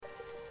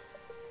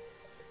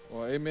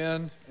Well,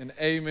 amen and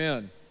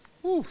amen.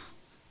 Whew.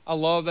 I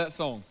love that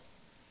song.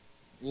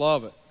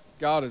 Love it.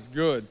 God is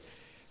good.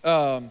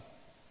 If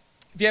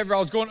you have your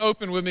Bibles, go and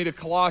open with me to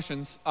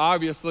Colossians.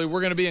 Obviously,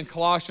 we're going to be in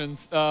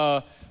Colossians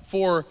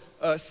for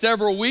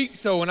several weeks.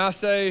 So when I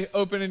say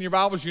open in your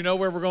Bibles, you know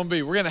where we're going to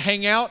be. We're going to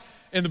hang out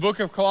in the book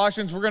of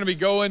Colossians. We're going to be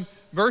going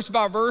verse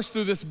by verse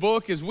through this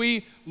book as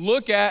we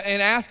look at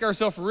and ask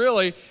ourselves,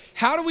 really,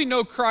 how do we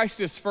know Christ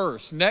is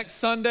first? Next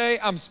Sunday,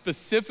 I'm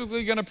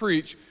specifically going to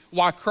preach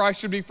why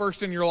Christ should be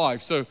first in your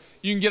life. So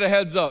you can get a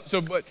heads up.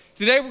 But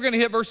today we're going to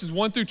hit verses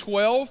 1 through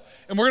 12,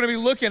 and we're going to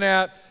be looking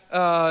at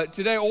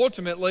today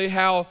ultimately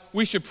how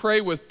we should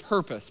pray with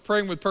purpose,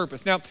 praying with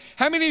purpose. Now,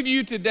 how many of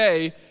you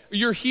today,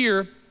 you're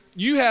here,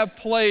 you have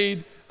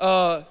played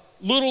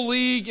Little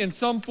League in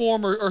some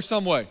form or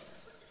some way?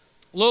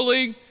 Little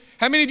League?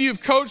 How many of you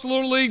have coached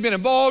Little League, been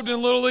involved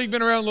in Little League,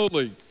 been around Little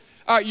League?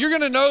 All right, you're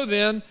going to know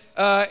then,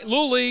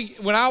 Little League,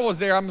 when I was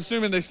there, I'm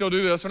assuming they still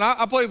do this. When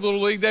I played Little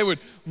League, they would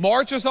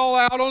march us all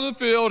out on the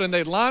field, and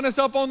they'd line us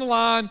up on the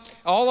line.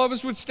 All of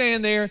us would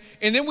stand there,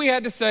 and then we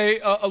had to say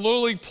a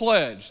Little League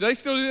pledge. They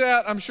still do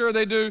that? I'm sure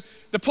they do.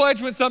 The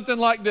pledge went something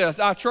like this: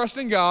 I trust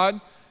in God,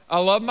 I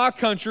love my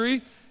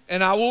country,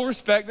 and I will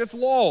respect its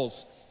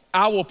laws.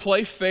 I will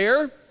play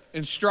fair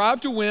and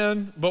strive to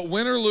win, but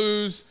win or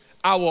lose,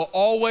 I will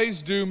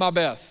always do my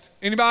best.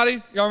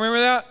 Anybody? Y'all remember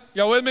that?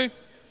 Y'all with me?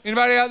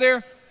 Anybody out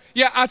there?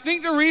 Yeah, I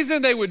think the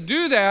reason they would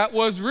do that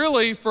was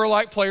really for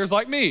like players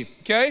like me,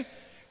 okay?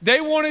 They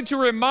wanted to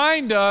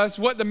remind us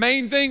what the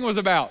main thing was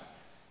about.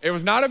 It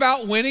was not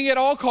about winning at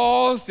all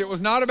costs. It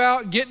was not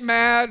about getting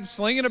mad,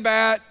 slinging a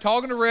bat,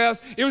 talking to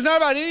refs. It was not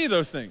about any of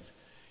those things.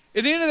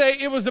 At the end of the day,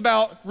 it was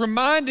about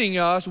reminding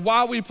us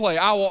why we play.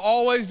 I will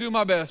always do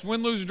my best,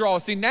 win, lose, or draw.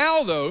 See,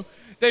 now though,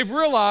 they've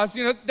realized,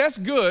 that's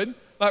good.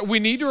 Like, we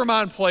need to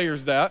remind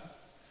players that.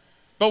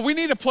 But we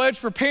need a pledge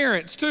for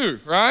parents too,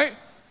 right?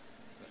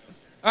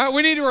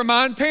 We need to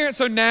remind parents.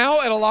 So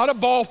now at a lot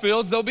of ball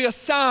fields, there'll be a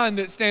sign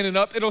that's standing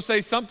up. It'll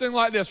say something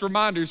like this: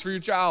 reminders for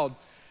your child.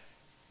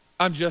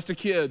 I'm just a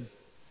kid.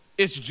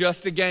 It's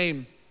just a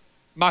game.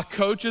 My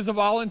coach is a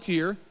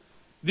volunteer.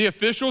 The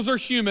officials are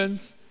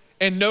humans,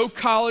 and no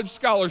college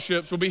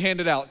scholarships will be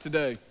handed out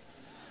today.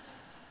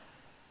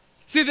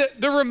 See,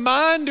 the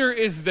reminder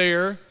is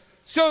there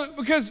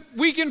because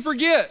we can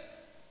forget.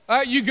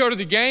 You go to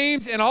the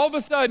games, and all of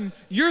a sudden,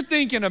 you're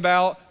thinking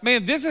about,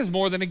 man, this is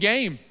more than a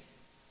game.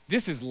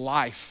 This is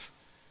life.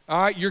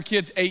 All right, your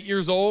kid's 8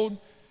 years old,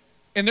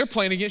 and they're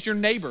playing against your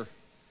neighbor.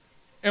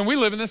 And we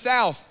live in the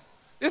South.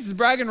 This is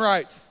bragging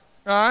rights,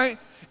 all right?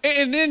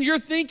 And then you're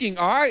thinking,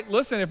 all right,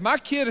 listen, if my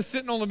kid is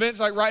sitting on the bench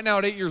like right now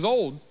at 8 years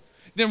old,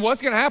 then what's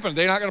going to happen?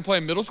 They're not going to play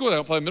in middle school. They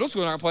don't play in middle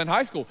school. They're not going to play in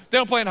high school. They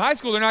don't play in high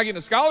school. They're not getting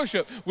a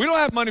scholarship. We don't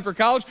have money for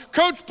college.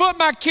 Coach, put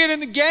my kid in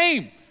the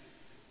game,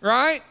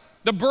 right?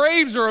 The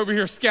Braves are over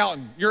here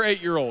scouting your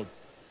 8-year-old.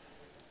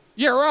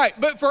 Yeah, right.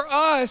 But for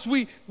us,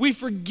 we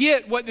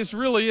forget what this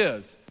really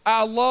is.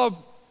 I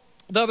love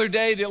the other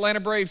day the Atlanta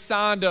Braves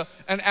signed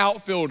an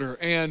outfielder,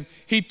 and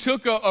he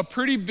took a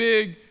pretty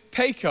big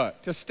pay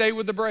cut to stay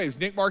with the Braves,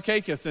 Nick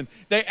Markakis. And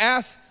they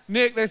asked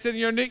Nick, they said,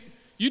 Nick,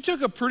 you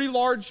took a pretty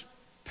large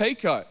pay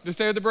cut to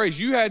stay with the Braves.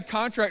 You had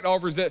contract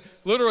offers that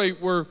literally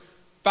were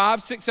 $5,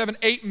 $6, $7,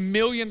 $8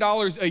 million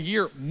a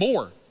year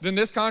more than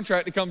this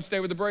contract to come stay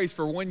with the Braves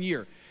for 1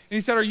 year. And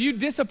he said, are you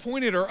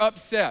disappointed or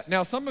upset?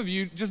 Now, some of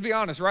you, just be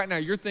honest, right now,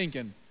 you're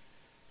thinking,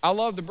 I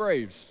love the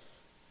Braves,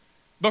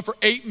 but for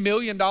 $8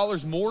 million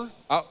more,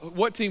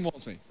 what team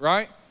wants me,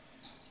 right?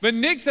 But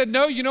Nick said,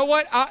 no, you know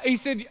what? He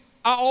said,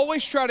 I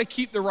always try to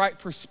keep the right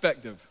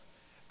perspective.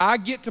 I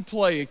get to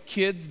play a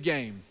kid's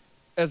game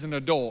as an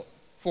adult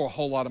for a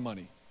whole lot of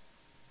money.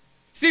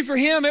 See, for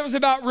him, it was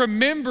about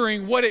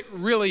remembering what it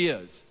really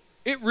is.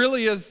 It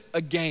really is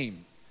a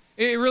game.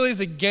 It really is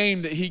a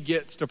game that he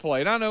gets to play.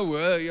 And I know,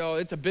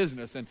 it's a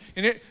business.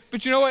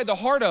 But you know what? At the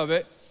heart of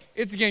it,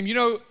 it's a game.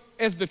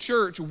 As the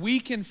church, we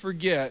can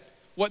forget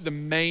what the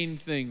main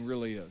thing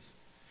really is.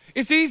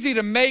 It's easy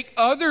to make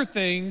other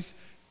things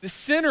the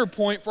center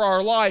point for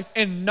our life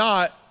and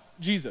not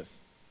Jesus.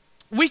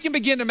 We can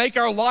begin to make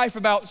our life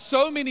about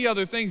so many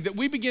other things that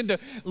we begin to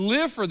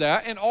live for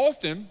that. And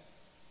often,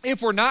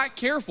 if we're not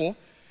careful,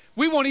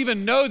 we won't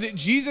even know that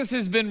Jesus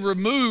has been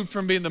removed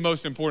from being the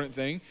most important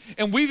thing,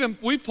 and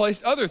we've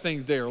placed other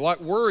things there, like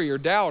worry or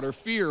doubt or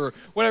fear or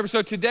whatever.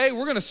 So today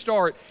we're going to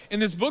start in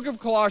this book of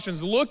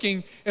Colossians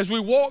looking, as we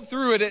walk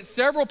through it, at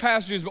several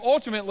passages, but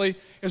ultimately,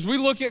 as we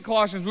look at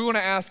Colossians, we want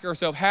to ask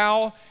ourselves,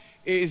 how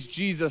is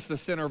Jesus the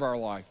center of our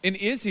life? And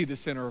is he the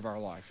center of our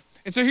life?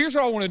 And so here's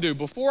what I want to do.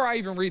 Before I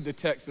even read the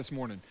text this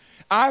morning,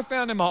 I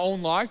found in my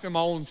own life, in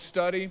my own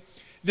study,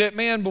 that,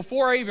 man,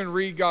 before I even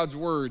read God's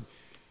word,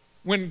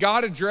 when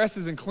God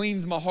addresses and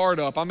cleans my heart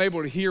up, I'm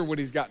able to hear what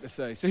he's got to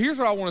say. So here's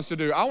what I want us to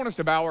do. I want us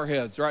to bow our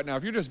heads right now.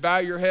 If you just bow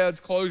your heads,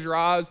 close your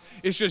eyes,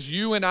 it's just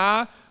you and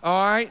I,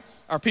 all right?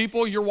 Our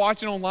people, you're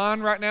watching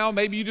online right now,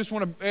 maybe you just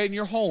want to, in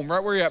your home,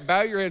 right where you're at,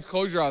 bow your heads,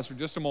 close your eyes for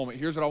just a moment.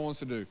 Here's what I want us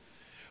to do.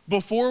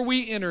 Before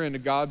we enter into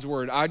God's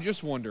word, I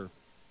just wonder,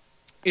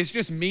 It's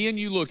just me and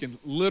you looking.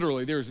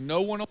 Literally, there's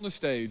no one on the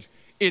stage.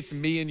 It's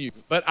me and you.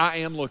 But I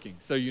am looking,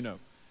 so you know.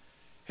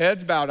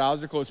 Heads bowed,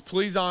 eyes are closed.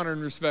 Please honor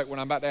and respect what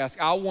I'm about to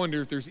ask. I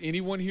wonder if there's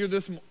anyone here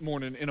this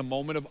morning in a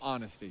moment of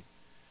honesty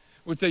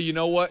would say, you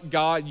know what,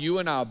 God, you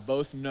and I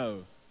both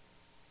know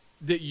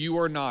that you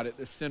are not at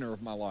the center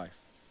of my life.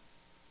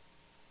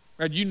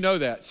 God, you know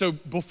that. So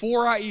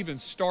before I even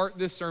start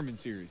this sermon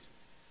series,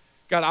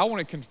 God, I want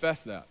to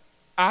confess that.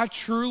 I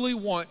truly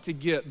want to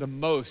get the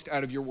most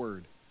out of your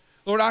word.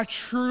 Lord, I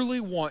truly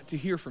want to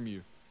hear from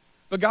you.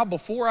 But God,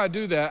 before I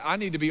do that, I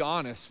need to be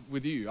honest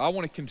with you. I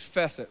want to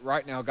confess it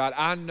right now. God,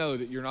 I know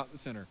that you're not the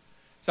center.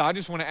 So I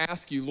just want to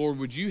ask you, Lord,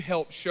 would you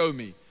help show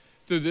me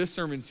through this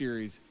sermon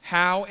series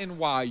how and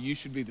why you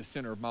should be the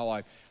center of my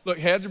life? Look,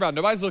 heads are bowed.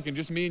 Nobody's looking,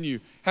 just me and you.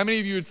 How many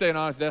of you would say,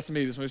 honest, that's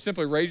me? This one,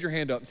 simply raise your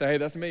hand up and say, hey,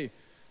 that's me.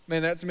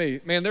 Man, that's me.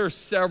 Man, there are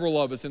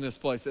several of us in this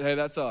place that, hey,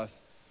 that's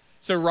us.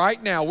 So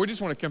right now, we just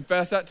want to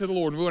confess that to the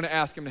Lord, and we want to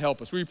ask him to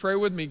help us. Will you pray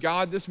with me?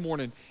 God, this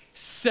morning,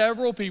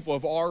 several people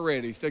have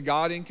already said,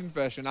 God, in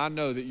confession, I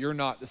know that you're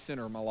not the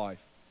center of my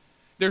life.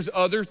 There's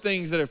other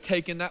things that have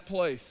taken that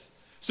place.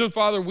 So,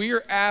 Father, we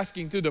are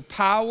asking through the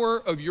power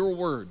of your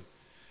word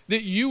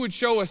that you would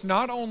show us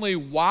not only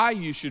why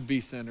you should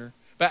be center,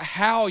 but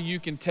how you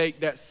can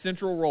take that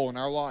central role in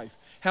our life.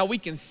 How we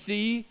can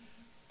see,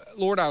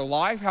 Lord, our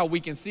life, how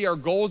we can see our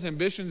goals,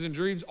 ambitions, and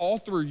dreams all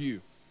through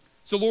you.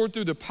 So, Lord,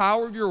 through the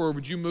power of your word,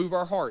 would you move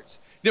our hearts?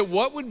 That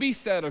what would be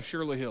said of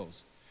Shirley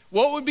Hills,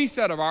 what would be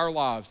said of our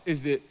lives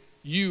is that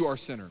you are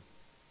center,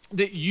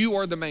 that you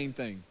are the main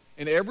thing,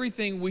 and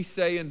everything we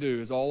say and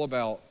do is all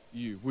about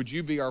you. Would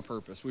you be our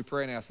purpose? We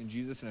pray and ask in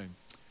Jesus' name,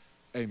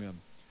 amen.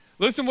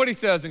 Listen what he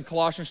says in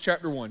Colossians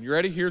chapter 1. You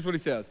ready? Here's what he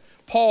says.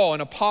 Paul,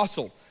 an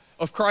apostle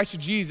of Christ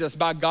Jesus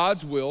by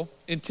God's will,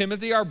 and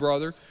Timothy, our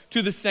brother,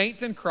 to the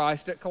saints in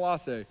Christ at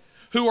Colossae,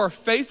 who are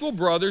faithful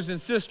brothers and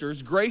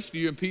sisters, grace to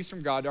you and peace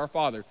from God our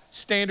Father.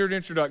 Standard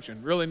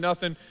introduction. Really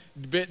nothing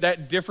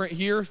that different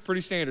here.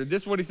 Pretty standard.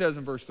 This is what he says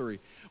in verse 3.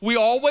 We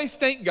always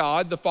thank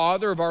God, the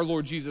Father of our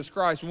Lord Jesus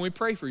Christ, when we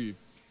pray for you.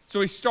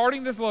 So he's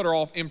starting this letter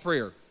off in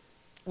prayer.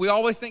 We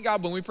always thank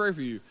God when we pray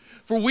for you.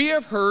 For we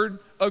have heard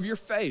of your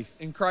faith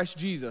in Christ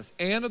Jesus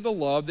and of the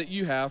love that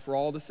you have for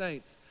all the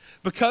saints,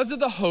 because of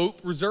the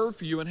hope reserved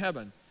for you in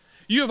heaven.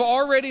 You have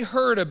already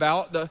heard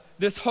about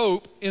this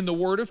hope in the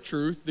word of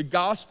truth, the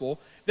gospel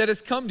that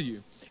has come to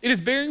you. It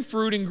is bearing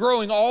fruit and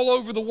growing all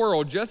over the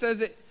world, just as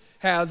it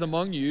has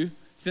among you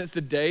since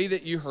the day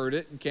that you heard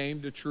it and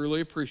came to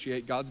truly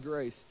appreciate God's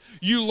grace.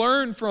 You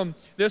learned from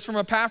this from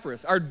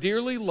Epaphras, our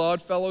dearly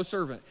loved fellow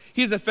servant.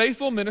 He is a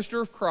faithful minister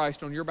of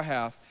Christ on your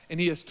behalf, and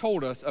he has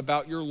told us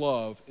about your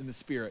love in the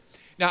Spirit.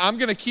 Now, I'm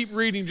going to keep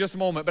reading just a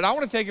moment, but I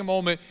want to take a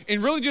moment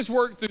and really just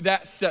work through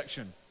that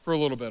section for a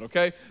little bit,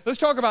 okay? Let's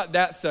talk about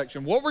that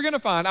section. What we're going to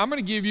find, I'm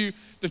going to give you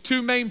the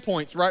two main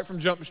points right from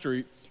Jump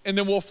Street, and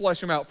then we'll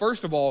flesh them out.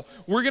 First of all,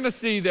 we're going to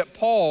see that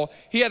Paul,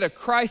 he had a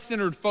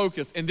Christ-centered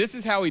focus, and this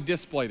is how he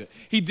displayed it.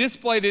 He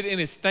displayed it in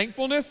his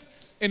thankfulness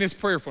and his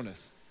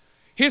prayerfulness.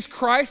 His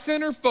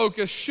Christ-centered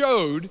focus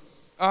showed,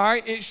 all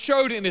right, it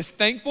showed in his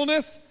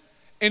thankfulness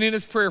and in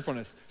his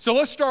prayerfulness. So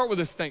let's start with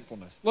his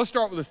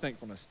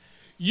thankfulness.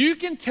 You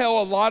can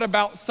tell a lot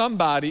about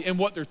somebody and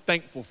what they're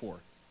thankful for.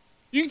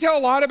 You can tell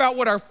a lot about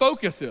what our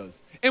focus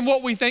is and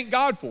what we thank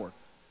God for,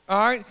 all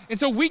right? And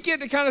so we get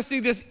to kind of see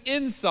this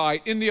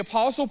insight in the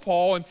Apostle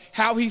Paul and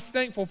how he's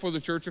thankful for the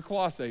church of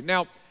Colossae.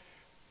 Now,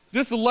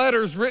 this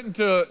letter is written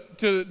to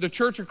the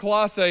church of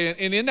Colossae,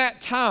 and in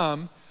that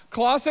time,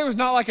 Colossae was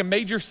not like a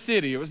major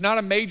city. It was not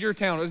a major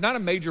town. It was not a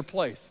major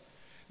place.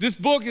 This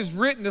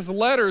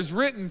letter is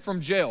written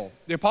from jail.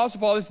 The Apostle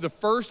Paul, this is the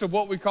first of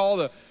what we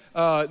call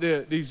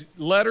these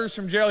letters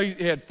from jail.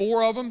 He had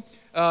 4 of them.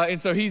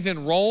 And so he's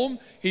in Rome.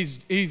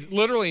 He's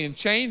literally in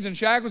chains and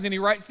shackles, and he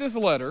writes this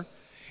letter.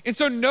 And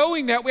so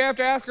knowing that, we have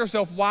to ask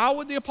ourselves, why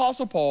would the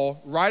Apostle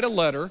Paul write a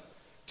letter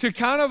to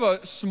kind of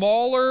a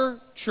smaller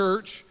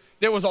church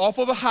that was off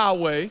of a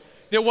highway,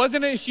 that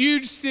wasn't a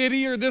huge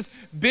city or this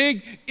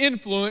big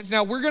influence?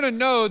 Now, we're going to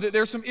know that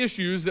there's some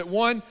issues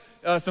that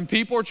some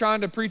people are trying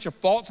to preach a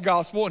false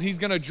gospel, and he's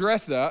going to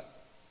address that.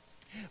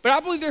 But I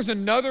believe there's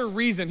another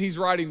reason he's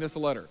writing this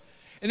letter.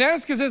 And that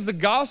is because as the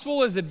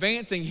gospel is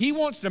advancing, he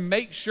wants to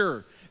make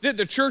sure that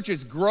the church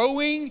is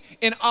growing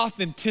in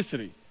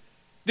authenticity.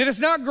 That it's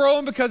not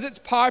growing because it's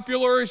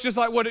popular, it's just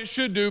like what it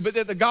should do, but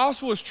that the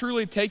gospel is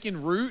truly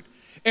taking root.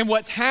 And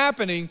what's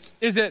happening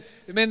is that,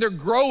 man, they're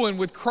growing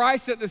with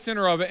Christ at the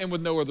center of it and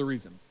with no other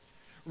reason.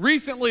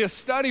 Recently, a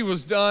study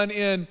was done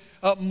in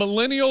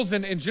millennials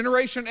and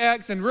Generation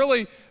X, and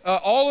really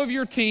all of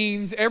your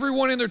teens,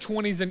 everyone in their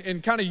 20s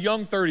and kind of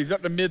young 30s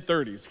up to mid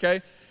 30s,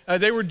 okay?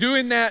 They were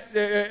doing that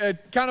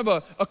kind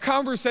of a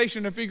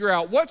conversation to figure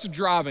out what's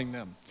driving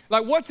them,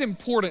 like what's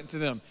important to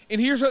them.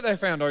 And here's what they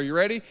found. Are you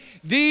ready?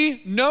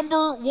 The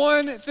number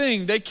one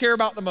thing they care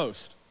about the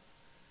most,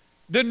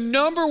 the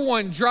number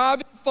one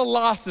driving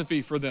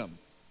philosophy for them.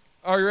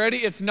 Are you ready?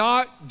 It's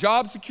not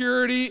job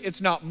security, it's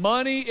not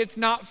money, it's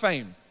not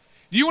fame.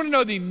 Do you want to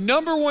know the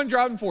number one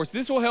driving force?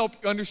 This will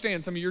help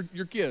understand some of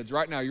your kids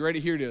right now. You ready?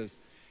 Here it is.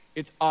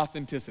 It's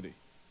authenticity.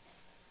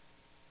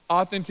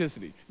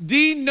 Authenticity.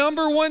 The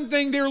number one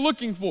thing they're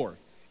looking for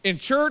in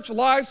church,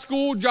 life,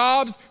 school,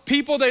 jobs,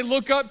 people they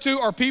look up to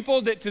are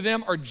people that to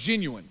them are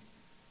genuine,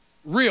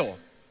 real.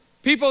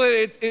 People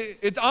that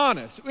it's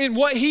honest. And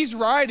what he's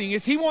writing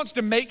is he wants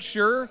to make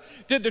sure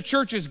that the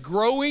church is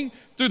growing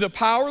through the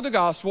power of the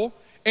gospel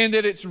and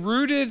that it's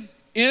rooted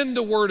in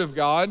the word of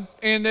God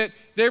and that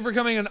they're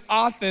becoming an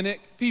authentic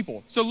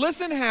people. So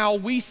listen how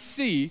we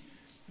see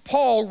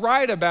Paul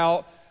write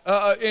about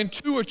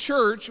into a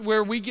church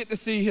where we get to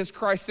see his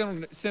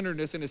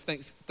Christ-centeredness and his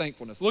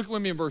thankfulness. Look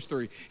with me in verse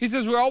 3. He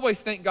says, we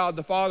always thank God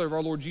the Father of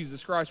our Lord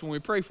Jesus Christ when we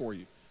pray for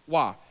you.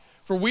 Why?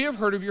 For we have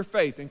heard of your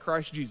faith in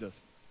Christ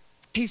Jesus.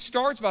 He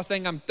starts by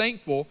saying, I'm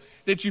thankful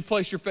that you've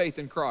placed your faith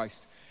in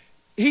Christ.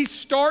 He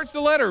starts the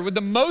letter with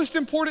the most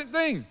important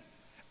thing.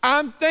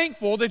 I'm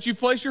thankful that you've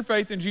placed your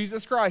faith in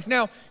Jesus Christ.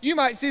 Now, you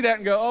might see that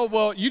and go, oh,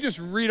 well, you just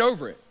read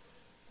over it.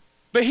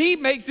 But he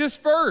makes this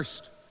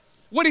first.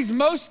 What he's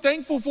most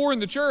thankful for in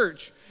the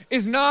church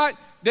is not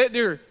that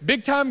they're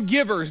big-time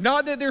givers,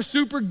 not that they're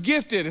super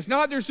gifted, it's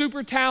not that they're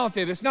super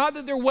talented, it's not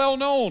that they're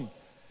well-known.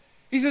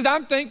 He says,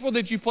 I'm thankful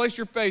that you placed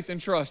your faith and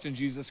trust in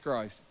Jesus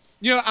Christ.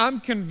 You know, I'm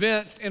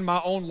convinced in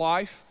my own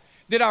life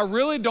that I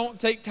really don't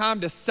take time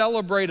to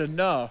celebrate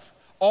enough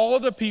all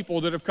of the people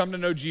that have come to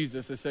know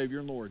Jesus as Savior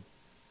and Lord.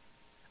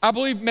 I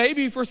believe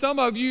maybe for some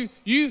of you,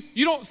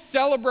 you don't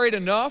celebrate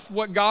enough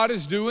what God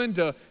is doing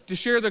to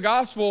share the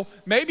gospel,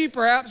 maybe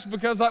perhaps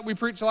because like we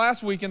preached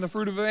last week in the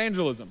fruit of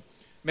evangelism.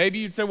 Maybe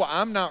you'd say, well,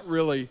 I'm not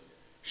really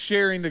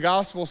sharing the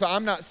gospel, so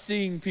I'm not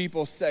seeing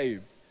people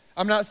saved.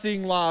 I'm not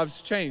seeing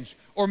lives changed.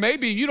 Or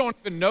maybe you don't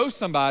even know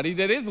somebody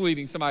that is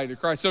leading somebody to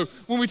Christ. So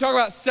when we talk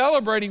about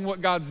celebrating what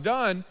God's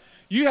done,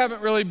 you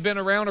haven't really been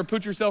around or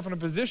put yourself in a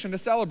position to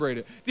celebrate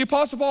it. The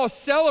Apostle Paul is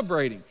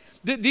celebrating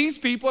that these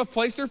people have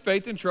placed their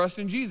faith and trust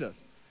in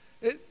Jesus.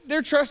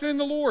 They're trusting in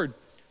the Lord.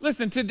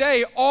 Listen,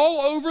 today, all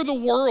over the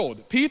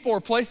world, people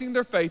are placing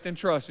their faith and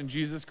trust in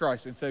Jesus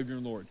Christ and Savior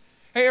and Lord.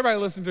 Hey, everybody,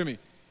 listen to me.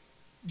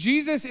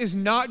 Jesus is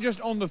not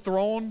just on the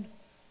throne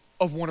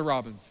of Warner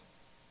Robins.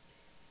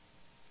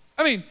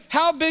 I mean,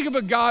 how big of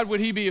a God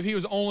would he be if he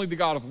was only the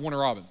God of Warner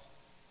Robins?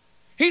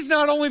 He's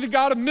not only the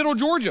God of Middle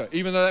Georgia,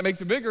 even though that makes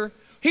it bigger.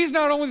 He's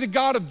not only the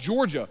God of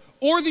Georgia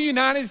or the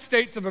United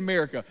States of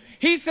America.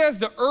 He says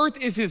the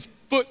earth is his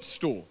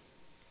footstool.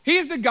 He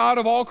is the God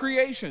of all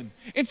creation.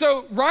 And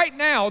so right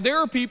now, there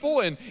are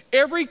people in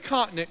every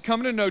continent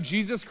coming to know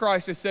Jesus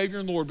Christ as Savior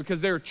and Lord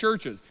because there are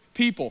churches,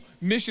 people,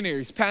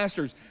 missionaries,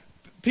 pastors,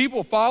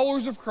 people,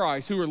 followers of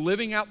Christ who are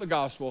living out the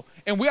gospel,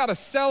 and we ought to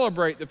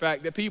celebrate the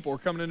fact that people are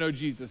coming to know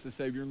Jesus as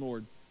Savior and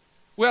Lord.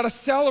 We ought to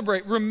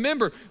celebrate.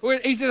 Remember,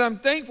 he says, I'm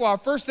thankful. I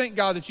first thank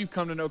God that you've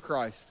come to know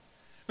Christ.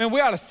 Man,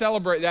 we ought to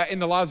celebrate that in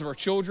the lives of our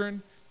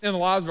children, in the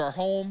lives of our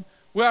home.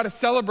 We ought to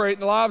celebrate in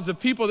the lives of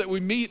people that we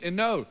meet and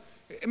know.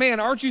 Man,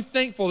 aren't you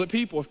thankful that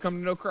people have come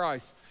to know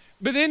Christ?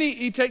 But then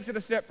he takes it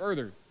a step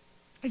further.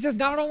 He says,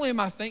 not only am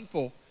I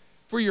thankful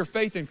for your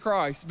faith in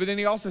Christ, but then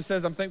he also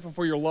says, I'm thankful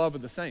for your love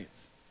of the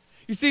saints.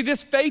 You see,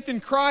 this faith in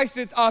Christ,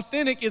 it's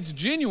authentic, it's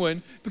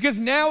genuine, because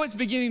now it's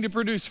beginning to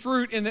produce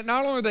fruit in that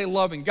not only are they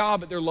loving God,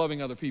 but they're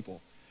loving other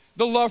people.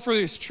 The love for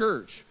his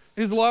church,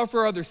 his love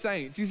for other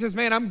saints. He says,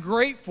 man, I'm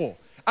grateful.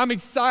 I'm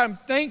excited. I'm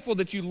thankful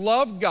that you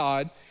love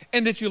God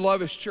and that you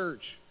love his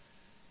church.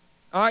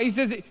 All right, he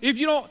says, if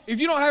you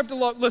don't have to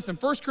love, listen,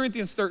 1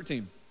 Corinthians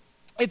 13.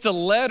 It's a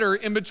letter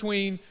in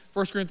between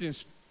 1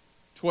 Corinthians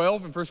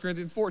 12 and 1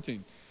 Corinthians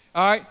 14.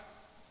 All right,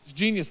 it's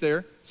genius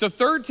there. So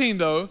 13,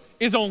 though,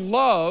 is on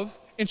love,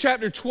 and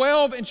chapter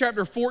 12 and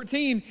chapter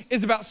 14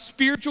 is about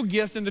spiritual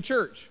gifts in the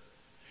church.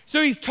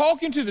 So he's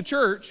talking to the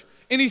church,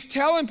 and he's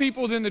telling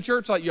people in the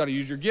church, like, you ought to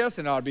use your gifts,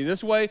 and it ought to be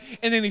this way.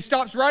 And then he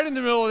stops right in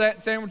the middle of that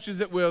and sandwiches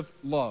it with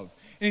love.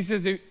 And he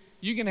says,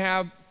 you can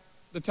have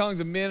the tongues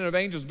of men and of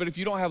angels, but if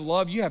you don't have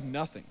love, you have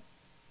nothing.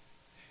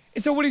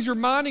 And so what he's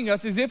reminding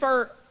us is if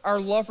our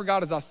love for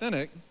God is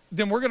authentic,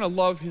 then we're going to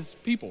love his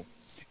people.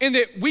 And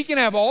that we can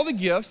have all the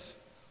gifts,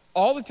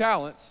 all the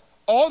talents,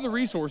 all the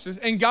resources,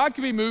 and God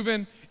can be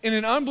moving in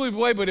an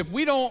unbelievable way, but if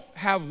we don't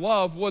have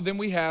love, well, then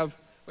we have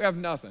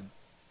nothing.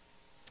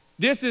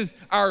 This is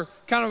our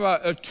kind of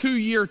a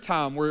 2-year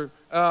time where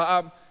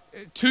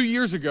 2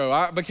 years ago,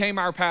 I became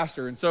our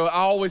pastor. And so I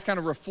always kind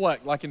of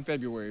reflect, like in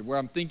February, where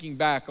I'm thinking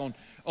back on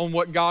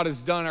what God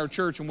has done in our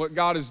church and what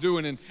God is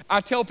doing. And I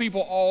tell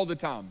people all the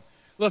time,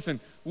 listen,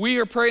 we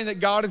are praying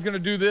that God is going to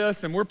do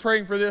this, and we're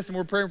praying for this, and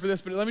we're praying for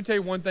this. But let me tell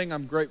you one thing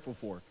I'm grateful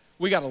for.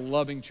 We got a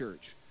loving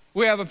church.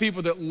 We have a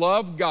people that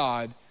love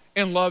God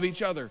and love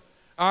each other.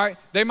 All right,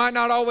 they might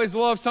not always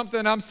love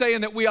something I'm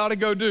saying that we ought to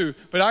go do,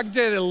 but I can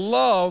tell you they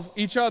love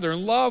each other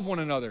and love one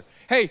another.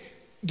 Hey,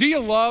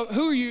 who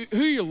are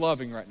you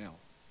loving right now?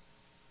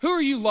 Who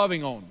are you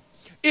loving on?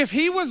 If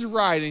he was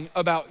writing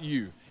about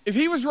you, if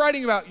he was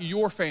writing about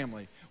your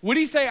family, would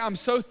he say, I'm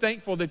so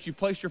thankful that you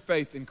placed your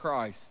faith in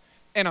Christ,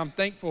 and I'm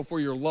thankful for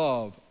your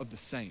love of the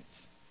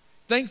saints,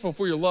 thankful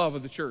for your love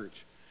of the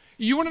church?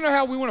 You want to know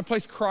how we want to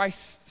place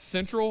Christ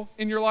central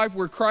in your life,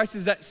 where Christ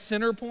is that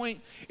center point,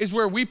 is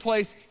where we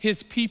place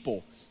his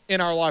people in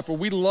our life, where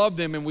we love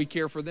them and we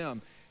care for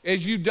them.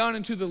 As you've done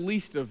unto the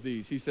least of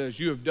these, he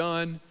says, you have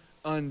done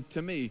unto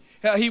me.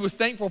 He was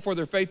thankful for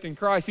their faith in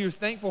Christ. He was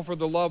thankful for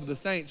the love of the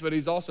saints, but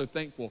he's also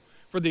thankful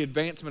for the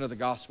advancement of the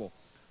gospel.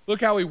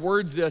 Look how he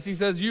words this. He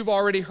says, you've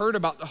already heard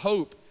about the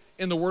hope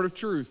in the word of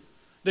truth,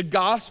 the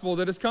gospel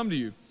that has come to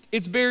you.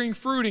 It's bearing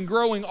fruit and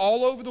growing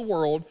all over the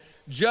world,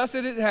 just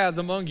as it has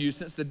among you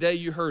since the day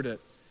you heard it,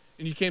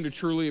 and you came to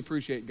truly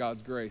appreciate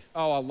God's grace.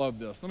 Oh, I love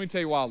this. Let me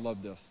tell you why I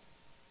love this.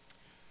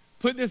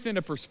 Put this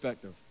into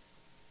perspective.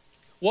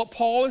 What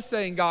Paul is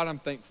saying, God, I'm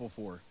thankful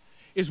for,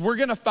 is we're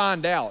going to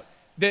find out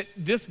that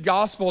this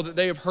gospel that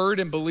they have heard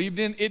and believed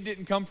in, it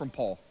didn't come from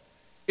Paul.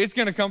 It's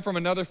going to come from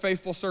another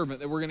faithful servant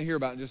that we're going to hear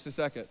about in just a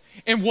second.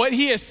 And what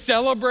he is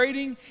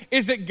celebrating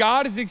is that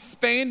God is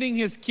expanding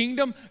his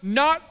kingdom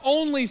not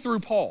only through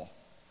Paul,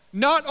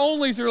 not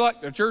only through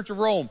like the Church of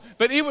Rome,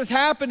 but it was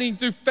happening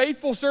through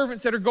faithful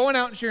servants that are going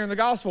out and sharing the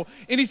gospel.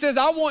 And he says,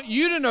 I want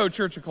you to know,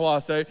 Church of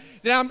Colossae,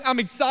 that I'm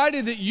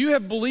excited that you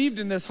have believed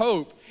in this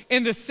hope.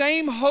 And the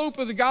same hope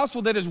of the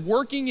gospel that is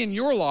working in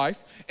your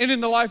life and in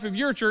the life of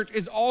your church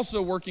is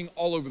also working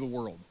all over the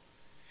world.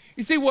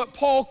 You see, what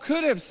Paul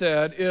could have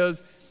said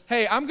is,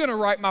 hey, I'm going to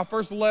write my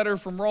first letter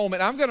from Rome,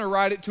 and I'm going to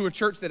write it to a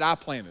church that I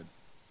planted.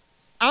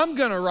 I'm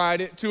going to write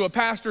it to a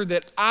pastor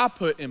that I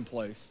put in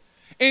place.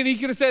 And he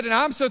could have said, and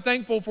I'm so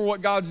thankful for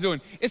what God's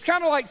doing. It's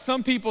kind of like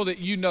some people that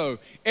you know.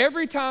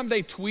 Every time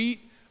they tweet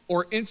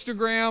or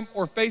Instagram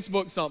or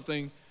Facebook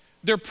something,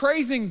 they're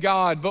praising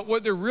God, but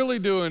what they're really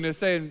doing is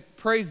saying,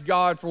 praise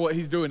God for what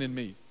he's doing in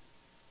me.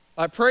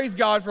 Like, praise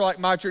God for like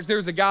my church.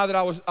 There's a guy that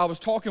I was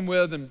talking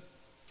with, and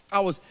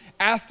I was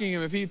asking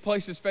him if he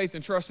placed his faith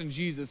and trust in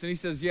Jesus. And he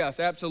says, yes,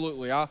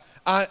 absolutely.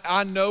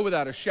 I know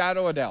without a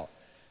shadow of doubt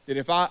that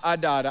if I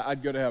died,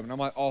 I'd go to heaven. I'm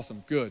like,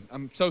 awesome, good.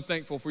 I'm so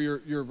thankful for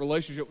your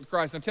relationship with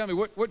Christ. Now tell me,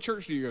 what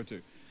church do you go to?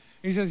 And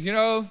he says, you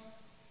know,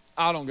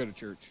 I don't go to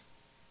church.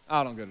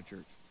 I don't go to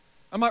church.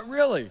 I'm like,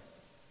 really?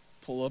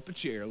 Pull up a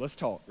chair, let's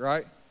talk,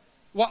 right?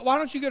 Why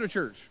don't you go to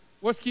church?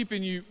 What's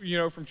keeping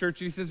you, from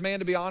church? And he says, man,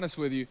 to be honest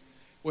with you,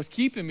 what's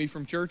keeping me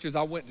from church is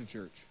I went to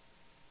church.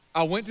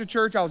 I went to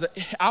church.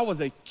 I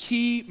was a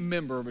key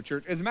member of a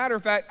church. As a matter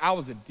of fact, I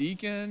was a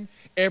deacon.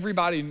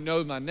 Everybody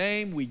knows my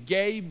name. We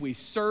gave, we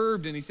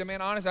served. And he said,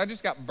 man, honestly, I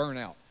just got burnt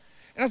out.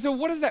 And I said,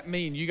 what does that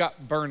mean, you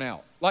got burnt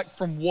out? Like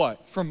from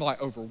what? From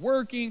like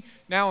overworking?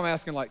 Now I'm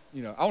asking like,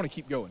 I want to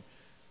keep going.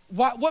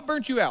 What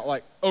burnt you out?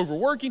 Like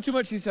overworking too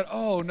much? He said,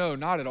 oh, no,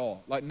 not at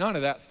all. Like none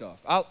of that stuff.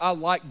 I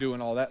like doing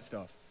all that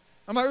stuff.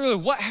 I'm like, really,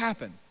 what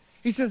happened?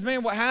 He says,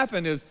 man, what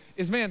happened is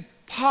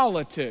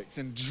politics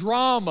and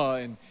drama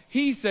and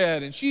he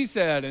said and she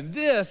said and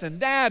this and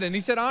that. And he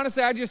said,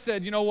 honestly, I just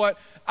said, you know what?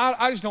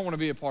 I just don't want to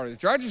be a part of the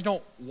church. I just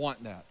don't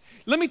want that.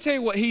 Let me tell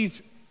you what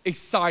he's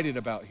excited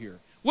about here.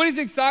 What he's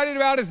excited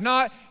about is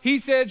not he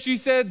said, she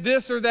said,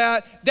 this or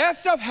that. That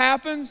stuff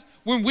happens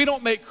when we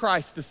don't make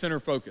Christ the center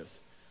focus,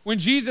 when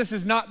Jesus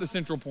is not the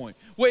central point.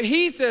 What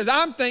he says,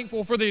 I'm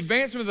thankful for the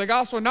advancement of the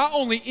gospel, not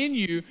only in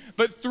you,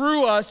 but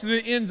through us to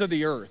the ends of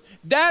the earth.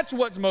 That's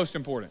what's most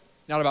important.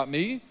 Not about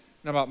me,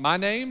 not about my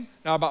name,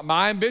 not about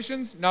my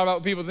ambitions, not about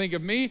what people think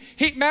of me.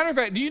 Matter of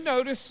fact, do you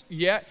notice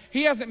yet,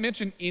 he hasn't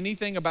mentioned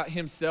anything about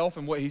himself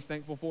and what he's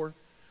thankful for?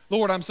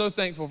 Lord, I'm so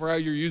thankful for how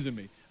you're using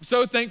me. I'm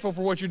so thankful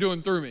for what you're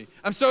doing through me.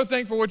 I'm so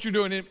thankful for what you're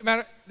doing.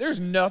 There's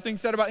nothing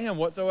said about him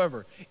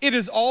whatsoever. It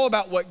is all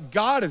about what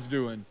God is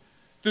doing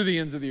through the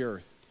ends of the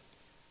earth.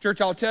 Church,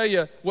 I'll tell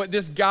you what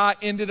this guy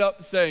ended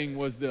up saying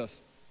was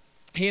this.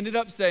 He ended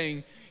up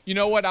saying, you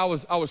know what, I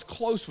was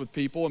close with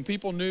people and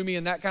people knew me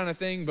and that kind of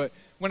thing, but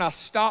when I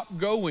stopped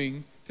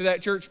going to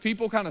that church,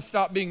 people kind of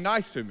stopped being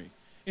nice to me. And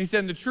he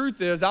said, and the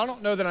truth is, I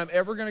don't know that I'm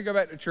ever going to go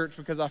back to church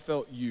because I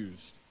felt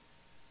used.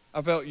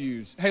 I felt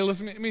used. Hey,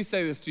 listen, let me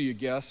say this to you,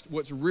 guest.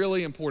 What's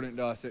really important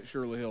to us at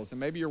Shirley Hills, and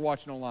maybe you're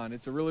watching online,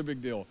 it's a really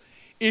big deal.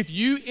 If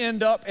you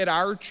end up at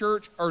our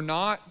church or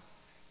not,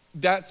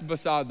 that's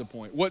beside the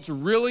point. What's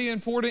really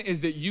important is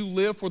that you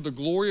live for the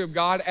glory of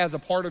God as a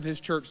part of his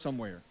church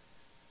somewhere.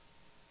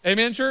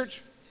 Amen,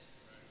 church?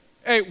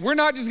 Hey, we're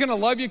not just gonna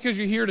love you because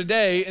you're here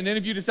today, and then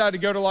if you decide to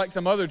go to like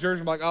some other church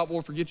and be like, oh,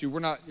 we'll forget you. We're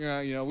not,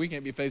 we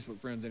can't be Facebook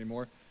friends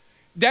anymore.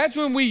 That's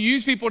when we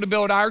use people to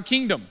build our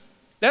kingdom.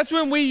 That's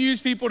when we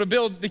use people to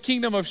build the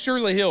kingdom of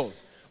Shirley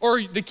Hills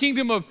or the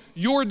kingdom of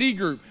your D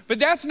group. But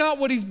that's not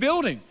what he's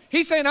building.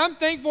 He's saying, I'm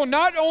thankful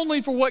not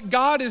only for what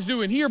God is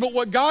doing here, but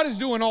what God is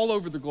doing all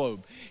over the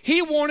globe.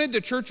 He wanted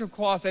the Church of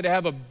Colossae to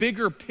have a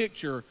bigger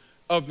picture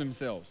of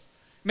themselves.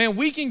 Man,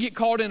 we can get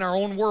caught in our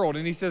own world.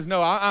 And he says,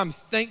 no, I'm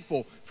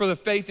thankful for the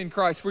faith in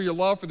Christ, for your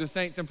love for the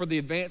saints, and for the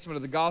advancement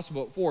of the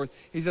gospel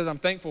forth. He says, I'm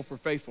thankful for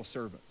faithful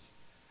servants.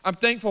 I'm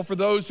thankful for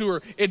those who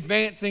are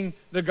advancing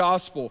the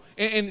gospel.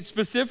 And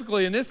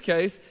specifically in this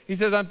case, he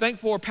says, I'm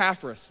thankful for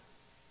Epaphras.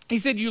 He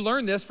said, you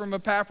learned this from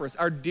Epaphras,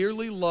 our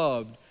dearly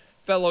loved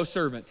fellow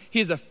servant. He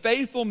is a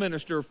faithful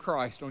minister of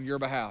Christ on your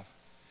behalf.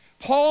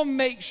 Paul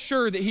makes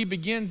sure that he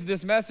begins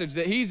this message,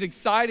 that he's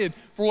excited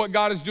for what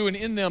God is doing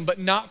in them, but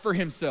not for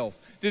himself.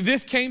 That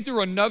this came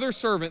through another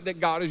servant that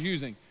God is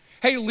using.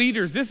 Hey,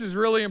 leaders, this is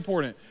really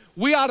important.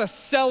 We ought to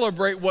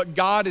celebrate what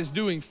God is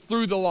doing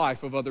through the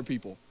life of other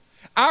people.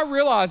 I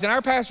realize, and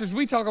our pastors,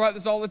 we talk about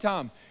this all the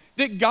time,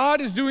 that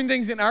God is doing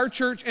things in our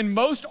church, and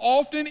most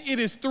often it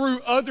is through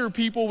other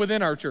people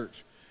within our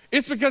church.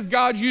 It's because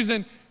God's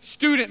using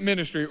student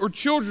ministry or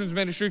children's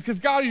ministry, because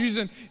God is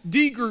using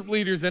D group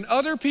leaders and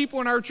other people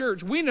in our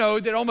church. We know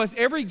that almost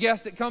every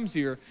guest that comes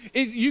here,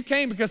 you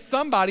came because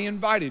somebody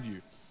invited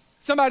you.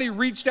 Somebody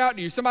reached out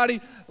to you.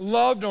 Somebody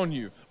loved on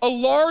you. A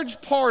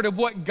large part of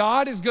what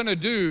God is going to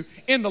do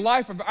in the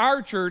life of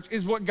our church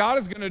is what God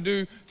is going to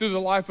do through the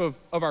life of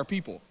our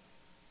people.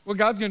 What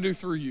God's going to do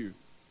through you.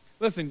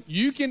 Listen,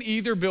 you can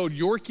either build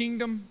your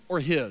kingdom or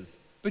his,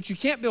 but you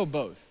can't build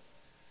both.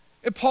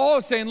 And Paul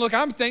is saying, look,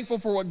 I'm thankful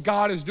for what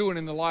God is doing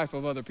in the life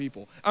of other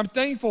people. I'm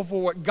thankful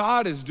for what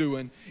God is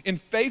doing in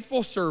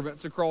faithful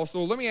servants across the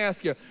world. Let me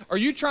ask you, are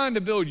you trying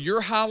to build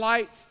your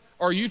highlights,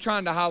 or are you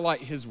trying to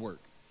highlight his work?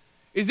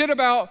 Is it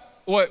about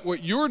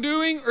what you're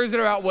doing, or is it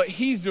about what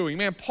he's doing?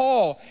 Man,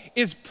 Paul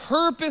is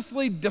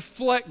purposely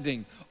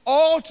deflecting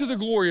all to the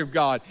glory of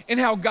God and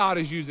how God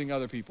is using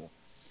other people.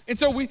 And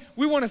so we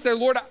want to say,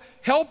 Lord,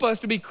 help us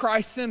to be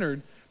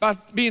Christ-centered by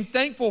being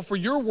thankful for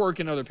your work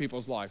in other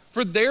people's life,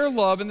 for their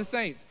love in the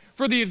saints,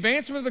 for the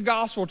advancement of the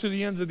gospel to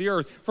the ends of the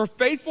earth, for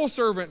faithful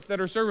servants that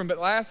are serving. But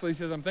lastly, he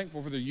says, I'm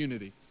thankful for the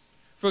unity.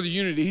 For the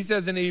unity. He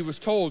says, and he was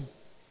told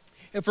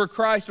for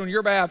Christ on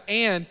your behalf,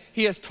 and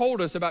he has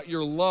told us about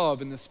your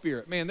love in the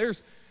Spirit. Man,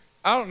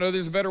 I don't know,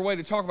 there's a better way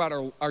to talk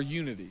about our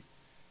unity.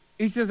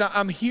 He says,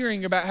 I'm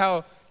hearing about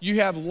how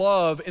you have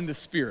love in the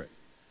Spirit.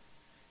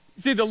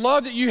 See, the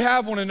love that you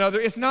have one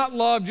another, it's not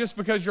love just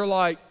because you're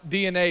like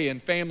DNA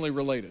and family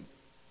related,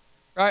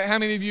 right? How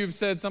many of you have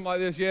said something like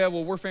this? Yeah,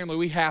 well, we're family.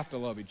 We have to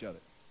love each other,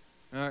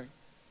 all right?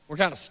 We're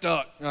kind of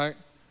stuck, all right?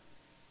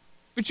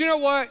 But you know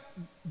what?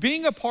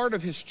 Being a part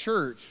of his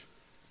church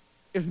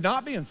is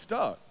not being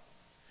stuck.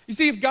 You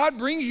see, if God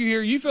brings you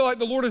here, you feel like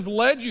the Lord has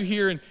led you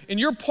here, and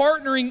you're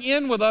partnering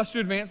in with us to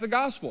advance the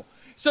gospel.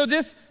 So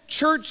this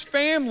church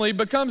family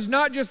becomes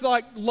not just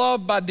like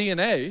love by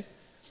DNA,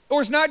 or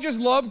it's not just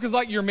love because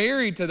like you're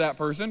married to that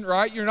person,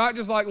 right? You're not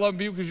just like loving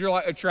people because you're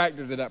like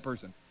attracted to that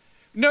person.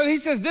 No, he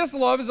says this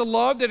love is a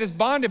love that is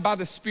bonded by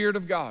the Spirit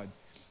of God.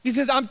 He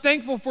says, I'm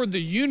thankful for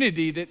the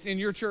unity that's in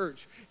your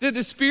church, that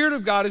the Spirit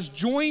of God has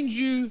joined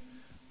you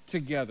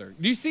together.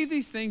 Do you see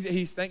these things that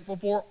he's thankful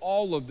for?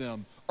 All of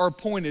them are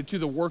pointed to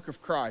the work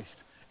of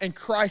Christ and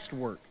Christ's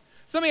work.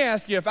 So let me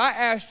ask you, if I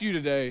asked you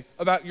today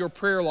about your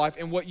prayer life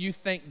and what you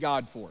thank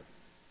God for,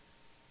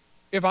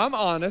 if I'm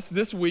honest,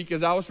 this week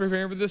as I was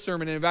preparing for this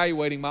sermon and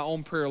evaluating my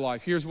own prayer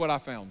life, here's what I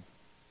found.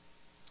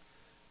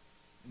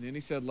 And then he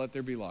said, let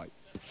there be light,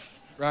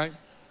 right?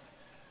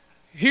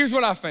 Here's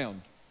what I found.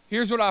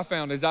 Here's what I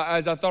found as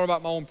I thought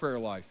about my own prayer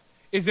life,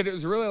 is that it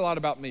was really a lot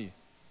about me.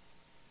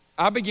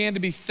 I began to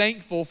be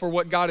thankful for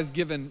what God has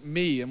given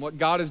me and what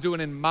God is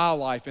doing in my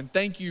life. And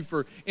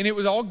and it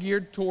was all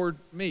geared toward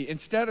me.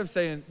 Instead of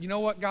saying, you know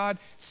what, God,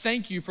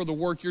 thank you for the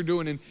work you're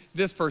doing in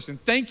this person.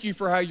 Thank you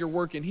for how you're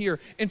working here.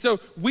 And so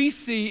we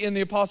see in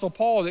the Apostle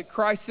Paul that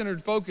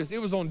Christ-centered focus,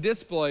 it was on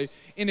display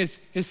in his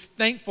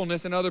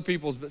thankfulness and other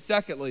people's. But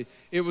secondly,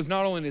 it was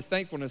not only in his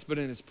thankfulness, but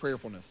in his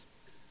prayerfulness.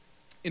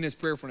 In his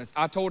prayerfulness.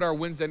 I told our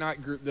Wednesday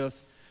night group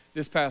this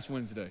past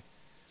Wednesday.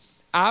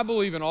 I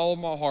believe in all of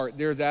my heart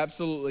there's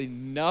absolutely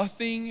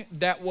nothing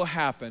that will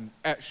happen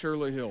at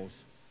Shirley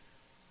Hills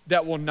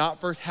that will not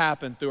first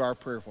happen through our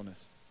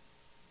prayerfulness.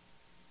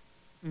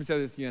 Let me say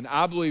this again.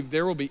 I believe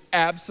there will be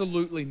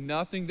absolutely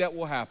nothing that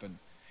will happen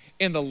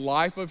in the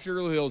life of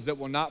Shirley Hills that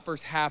will not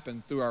first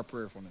happen through our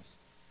prayerfulness.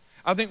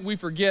 I think we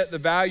forget the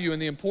value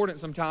and the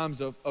importance sometimes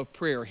of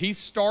prayer. He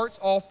starts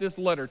off this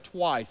letter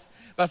twice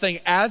by saying,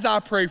 as I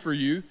pray for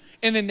you,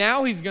 and then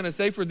now he's going to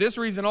say, for this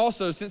reason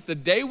also, since the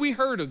day we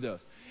heard of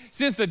this,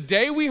 since the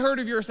day we heard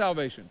of your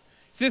salvation,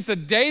 since the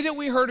day that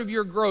we heard of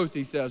your growth,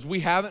 he says, we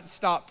haven't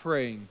stopped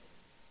praying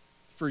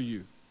for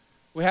you.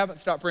 We haven't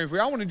stopped praying for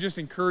you. I want to just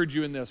encourage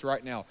you in this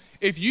right now.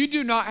 If you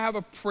do not have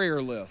a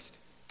prayer list,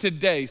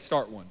 today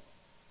start one.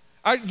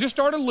 Just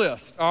start a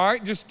list, all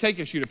right? Just take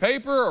a sheet of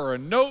paper or a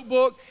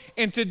notebook,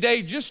 and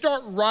today just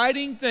start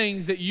writing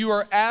things that you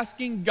are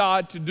asking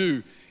God to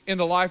do in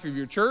the life of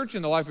your church,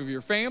 in the life of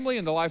your family,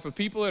 in the life of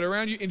people that are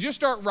around you, and just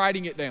start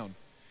writing it down.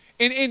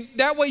 And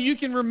that way you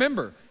can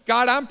remember,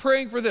 God, I'm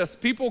praying for this.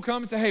 People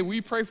come and say, hey, will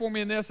you pray for me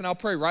in this? And I'll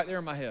pray right there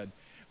in my head.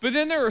 But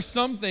then there are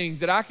some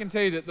things that I can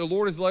tell you that the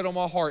Lord has laid on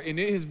my heart, and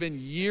it has been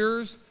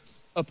years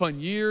upon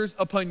years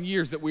upon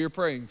years that we are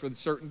praying for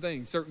certain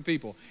things, certain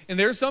people. And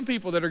there are some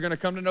people that are going to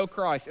come to know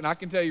Christ, and I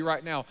can tell you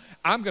right now,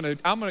 you're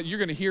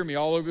going to hear me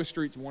all over the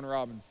streets of Warner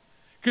Robins,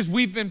 because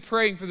we've been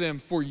praying for them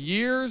for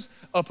years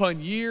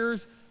upon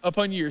years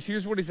upon years.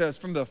 Here's what he says: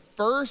 from the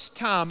first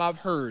time I've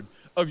heard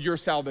of your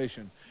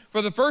salvation,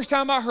 for the first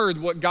time I heard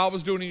what God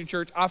was doing in your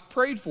church, I've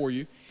prayed for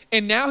you,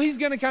 And now he's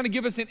gonna kind of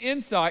give us an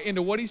insight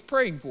into what he's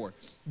praying for.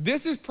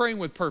 This is praying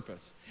with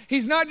purpose.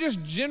 He's not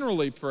just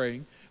generally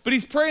praying, but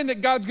he's praying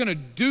that God's gonna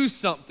do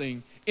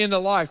something in the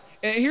life.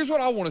 And here's what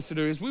I want us to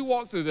do. As we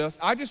walk through this,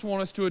 I just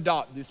want us to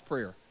adopt this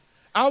prayer.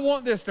 I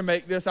want this to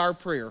make this our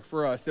prayer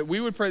for us, that we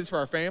would pray this for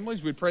our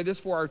families, we'd pray this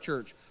for our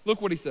church.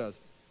 Look what he says.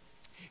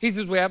 He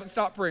says, we haven't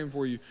stopped praying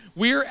for you.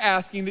 We're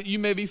asking that you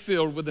may be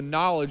filled with the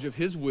knowledge of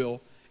his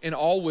will in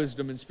all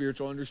wisdom and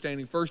spiritual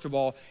understanding. First of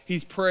all,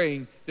 he's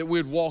praying that we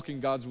would walk in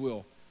God's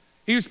will.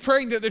 He was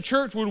praying that the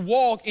church would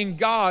walk in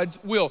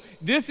God's will.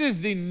 This is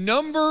the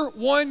number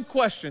one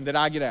question that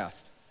I get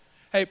asked.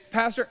 Hey,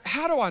 Pastor,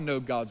 how do I know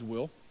God's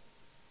will?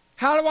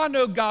 How do I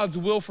know God's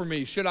will for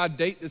me? Should I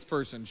date this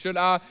person? Should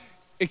I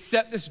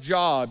accept this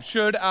job?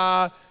 Should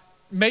I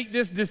make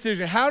this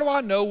decision? How do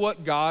I know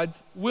what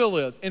God's will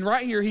is? And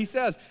right here he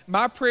says,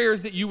 my prayer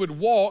is that you would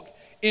walk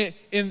in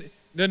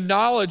the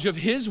knowledge of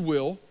his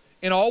will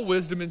in all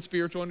wisdom and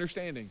spiritual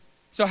understanding.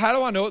 So how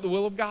do I know what the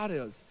will of God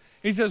is?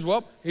 He says,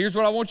 well, here's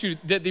what I want you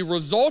to, that the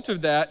result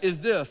of that is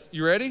this.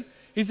 You ready?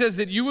 He says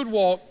that you would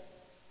walk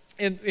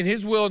in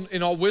his will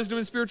in all wisdom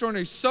and spiritual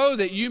understanding so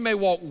that you may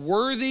walk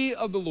worthy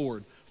of the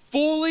Lord,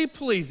 fully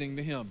pleasing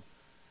to him.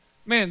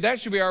 Man, that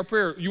should be our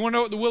prayer. You want to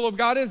know what the will of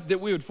God is?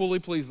 That we would fully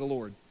please the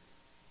Lord.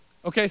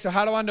 Okay, so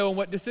how do I know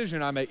what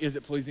decision I make? Is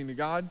it pleasing to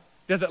God?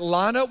 Does it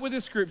line up with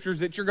the scriptures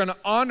that you're going to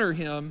honor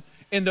him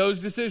in those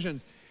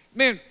decisions?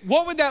 Man,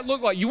 what would that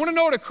look like? You want to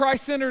know what a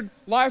Christ-centered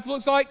life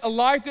looks like? A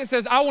life that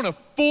says, I want to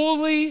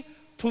fully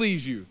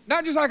please you.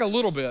 Not just like a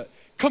little bit.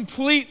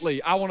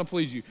 Completely, I want to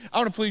please you. I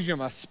want to please you in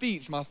my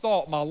speech, my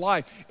thought, my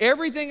life.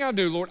 Everything I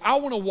do, Lord, I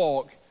want to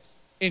walk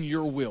in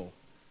your will.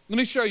 Let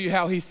me show you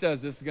how he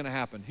says this is going to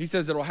happen. He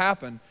says it'll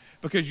happen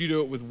because you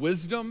do it with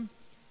wisdom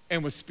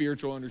and with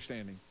spiritual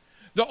understanding.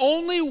 The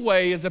only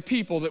way as a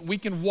people that we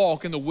can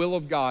walk in the will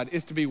of God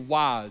is to be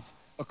wise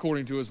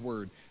according to his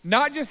word.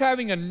 Not just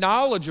having a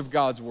knowledge of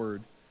God's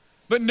word,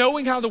 but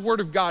knowing how the word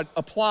of God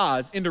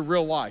applies into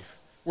real life,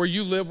 where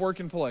you live, work,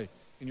 and play.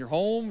 In your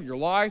home, your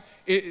life.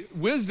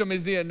 Wisdom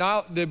is the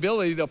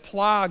ability to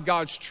apply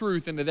God's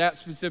truth into that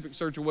specific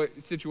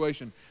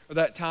situation or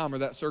that time or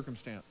that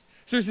circumstance.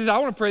 So he says, I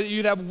want to pray that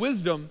you'd have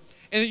wisdom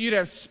and that you'd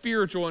have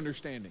spiritual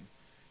understanding.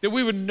 That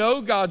we would know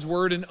God's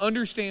word and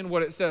understand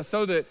what it says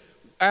so that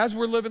as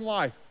we're living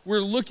life, we're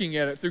looking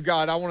at it through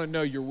God. I want to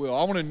know your will.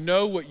 I want to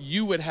know what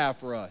you would have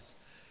for us.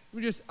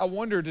 I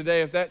wonder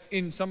today if that's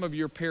in some of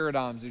your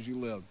paradigms as you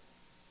live.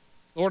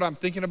 Lord, I'm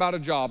thinking about a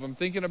job. I'm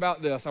thinking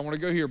about this. I want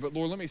to go here, but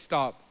Lord, let me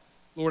stop.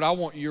 Lord, I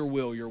want your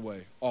will, your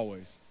way,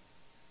 always.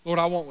 Lord,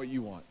 I want what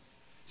you want.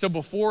 So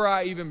before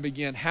I even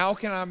begin, how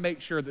can I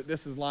make sure that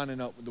this is lining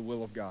up with the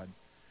will of God?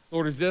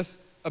 Lord, is this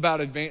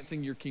about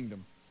advancing your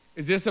kingdom?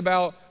 Is this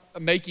about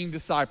making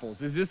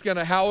disciples?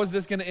 How is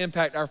this gonna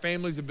impact our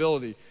family's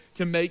ability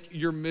to make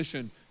your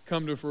mission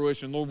come to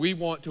fruition? Lord, we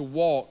want to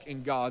walk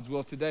in God's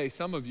will today.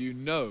 Some of you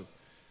know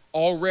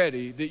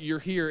already that you're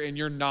here and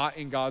you're not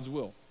in God's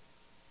will.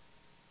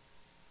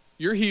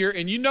 You're here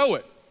and you know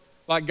it.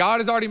 Like God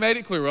has already made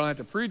it clear. We don't have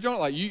to preach on it.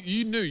 Like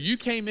you knew. You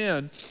came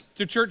in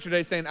to church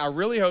today saying, I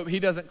really hope he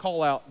doesn't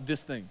call out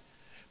this thing.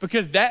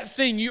 Because that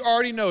thing you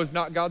already know is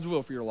not God's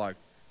will for your life.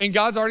 And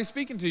God's already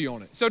speaking to you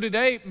on it. So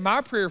today,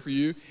 my prayer for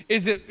you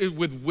is that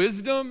with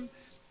wisdom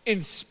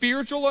and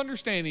spiritual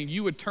understanding,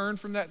 you would turn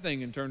from that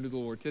thing and turn to the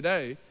Lord.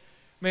 Today,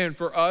 man,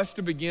 for us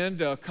to begin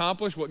to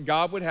accomplish what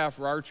God would have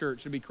for our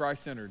church to be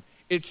Christ-centered,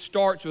 it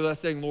starts with us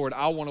saying, Lord,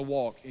 I want to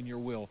walk in your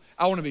will.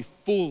 I want to be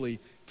fully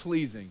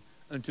pleasing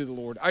unto the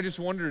Lord. I just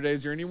wonder today,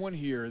 is there anyone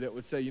here that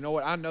would say, you know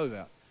what, I know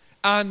that.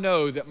 I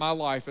know that my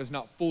life is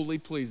not fully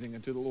pleasing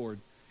unto the Lord.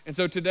 And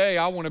so today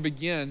I want to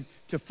begin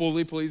to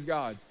fully please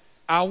God.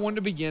 I want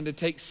to begin to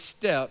take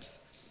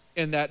steps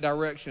in that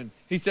direction.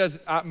 He says,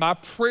 my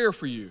prayer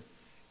for you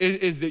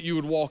is that you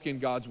would walk in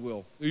God's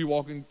will. You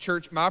walk in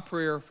church. My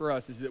prayer for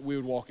us is that we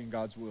would walk in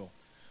God's will.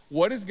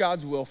 What is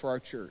God's will for our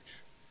church?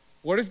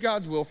 What is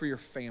God's will for your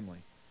family?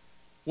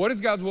 What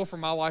is God's will for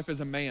my life as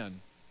a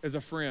man, as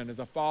a friend, as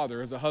a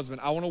father, as a husband?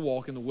 I want to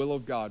walk in the will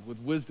of God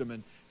with wisdom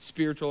and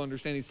spiritual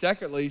understanding.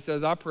 Secondly, he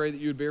says, I pray that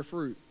you would bear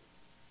fruit.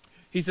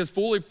 He says,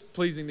 fully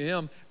pleasing to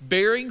him,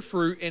 bearing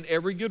fruit in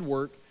every good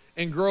work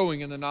and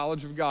growing in the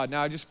knowledge of God.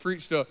 Now, I just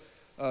preached a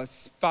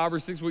 5 or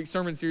 6 week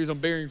sermon series on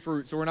bearing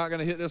fruit, so we're not going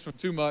to hit this one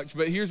too much,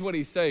 but here's what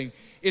he's saying,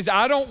 is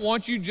I don't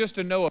want you just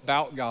to know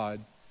about God,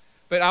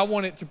 but I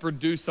want it to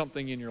produce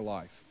something in your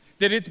life,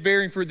 that it's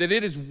bearing fruit, that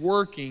it is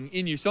working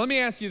in you. So let me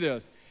ask you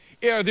this.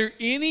 Are there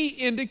any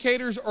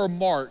indicators or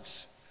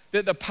marks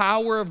that the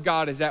power of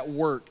God is at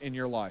work in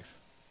your life?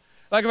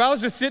 Like if I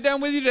was to sit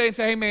down with you today and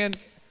say, hey man,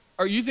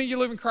 you think you're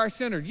living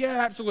Christ-centered?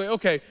 Yeah, absolutely.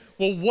 Okay,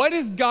 well, what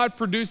is God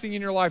producing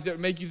in your life that would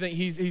make you think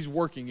he's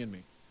working in me?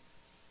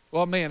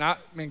 Well,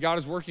 God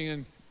is working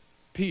in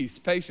peace,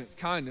 patience,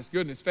 kindness,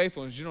 goodness,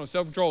 faithfulness,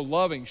 self-control,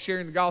 loving,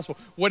 sharing the gospel,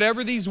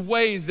 whatever these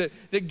ways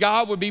that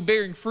God would be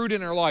bearing fruit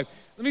in our life.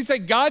 Let me say,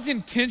 God's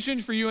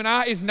intention for you and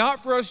I is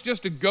not for us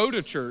just to go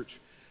to church,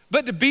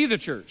 but to be the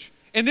church.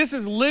 And this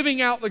is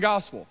living out the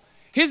gospel.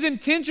 His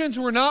intentions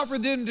were not for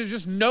them to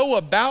just know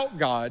about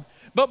God,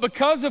 But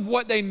because of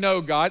what they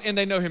know God and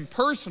they know him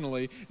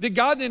personally, that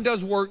God then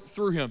does work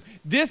through him.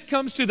 This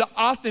comes to the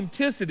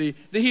authenticity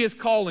that he is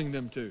calling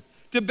them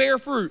to bear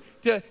fruit,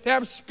 to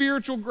have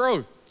spiritual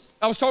growth.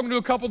 I was talking to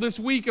a couple this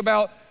week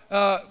about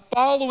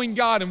following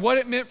God and what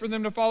it meant for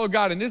them to follow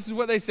God. And this is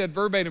what they said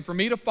verbatim: for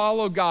me to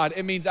follow God,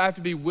 it means I have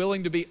to be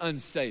willing to be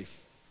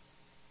unsafe.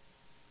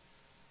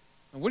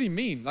 And what do you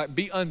mean, like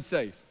be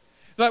unsafe?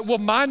 Like, well,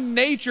 my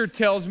nature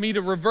tells me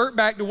to revert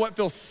back to what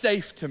feels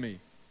safe to me.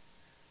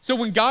 So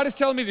when God is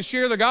telling me to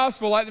share the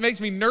gospel, like, it makes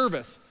me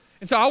nervous.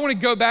 And so I want to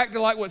go back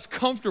to like what's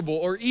comfortable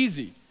or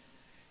easy.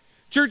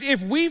 Church,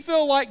 if we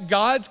feel like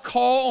God's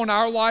call on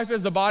our life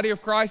as the body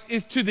of Christ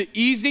is to the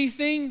easy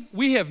thing,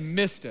 we have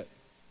missed it.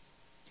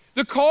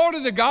 The call to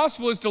the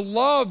gospel is to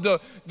love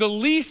the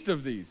least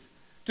of these,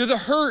 to the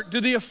hurt,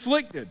 to the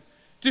afflicted,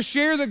 to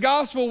share the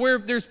gospel where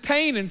there's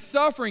pain and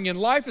suffering and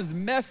life is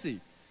messy.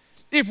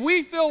 If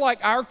we feel like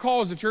our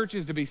call as a church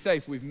is to be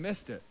safe, we've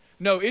missed it.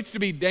 No, it's to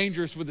be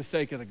dangerous for the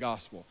sake of the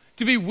gospel,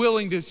 to be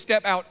willing to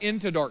step out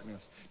into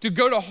darkness, to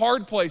go to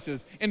hard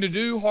places and to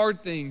do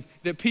hard things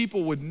that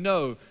people would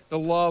know the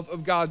love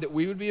of God, that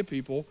we would be a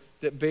people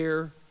that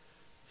bear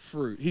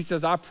fruit. He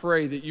says, I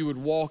pray that you would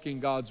walk in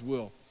God's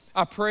will.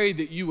 I pray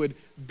that you would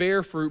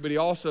bear fruit, but he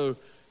also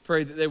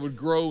prayed that they would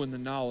grow in the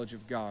knowledge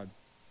of God.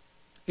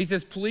 He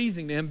says,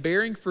 pleasing to him,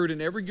 bearing fruit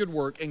in every good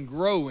work and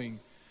growing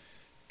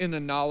in the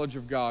knowledge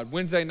of God.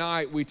 Wednesday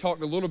night, we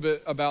talked a little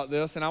bit about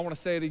this, and I want to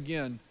say it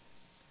again.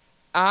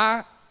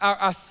 I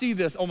see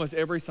this almost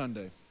every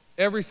Sunday.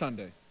 Every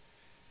Sunday.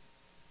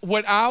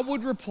 What I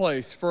would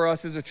replace for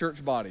us as a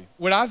church body,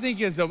 what I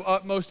think is of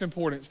utmost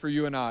importance for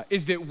you and I,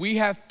 is that we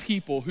have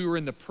people who are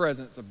in the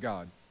presence of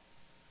God.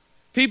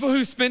 People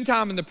who spend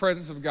time in the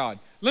presence of God.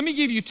 Let me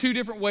give you two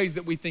different ways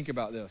that we think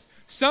about this.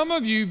 Some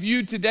of you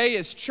viewed today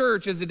as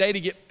church as a day to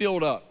get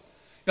filled up.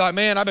 You're like,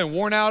 man, I've been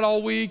worn out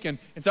all week, and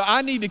so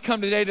I need to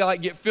come today to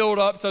like get filled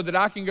up so that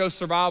I can go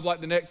survive like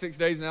the next 6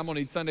 days, and I'm gonna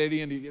need Sunday at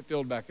the end to get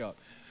filled back up.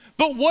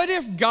 But what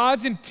if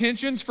God's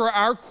intentions for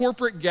our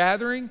corporate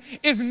gathering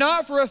is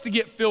not for us to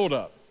get filled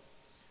up?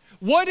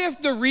 What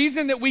if the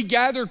reason that we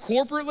gather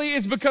corporately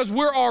is because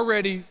we're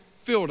already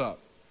filled up?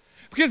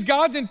 Because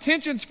God's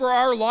intentions for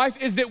our life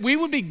is that we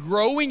would be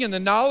growing in the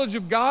knowledge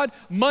of God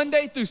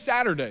Monday through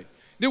Saturday.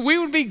 That we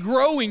would be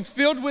growing,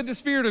 filled with the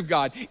Spirit of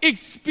God,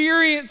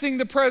 experiencing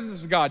the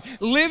presence of God,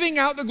 living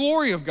out the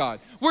glory of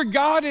God, where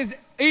God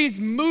is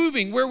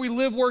moving where we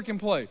live, work, and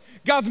play.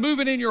 God's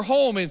moving in your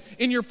home and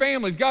in your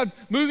families. God's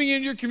moving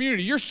in your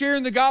community. You're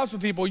sharing the gospel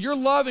with people. You're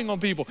loving on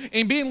people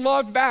and being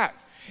loved back.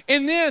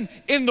 And then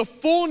in the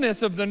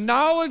fullness of the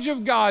knowledge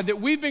of God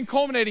that we've been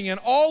culminating in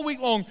all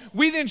week long,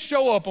 we then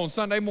show up on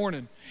Sunday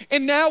morning.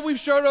 And now we've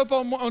showed up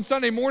on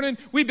Sunday morning.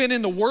 We've been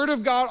in the Word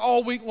of God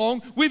all week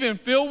long. We've been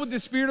filled with the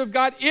Spirit of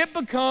God. It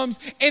becomes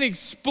an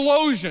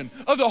explosion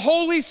of the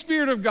Holy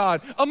Spirit of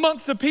God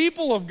amongst the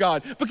people of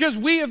God because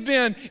we have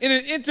been in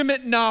an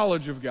intimate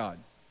knowledge of God.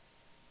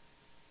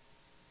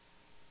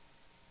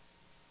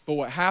 But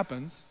what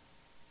happens,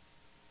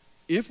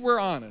 if we're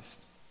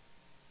honest,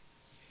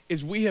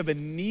 is we have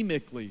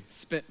anemically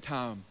spent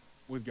time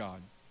with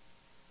God.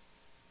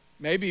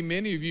 Maybe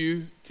many of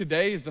you,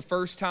 today is the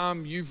first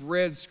time you've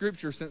read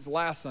Scripture since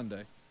last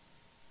Sunday.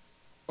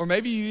 Or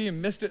maybe you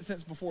even missed it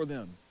since before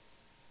then.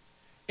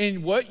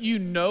 And what you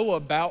know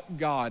about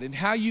God and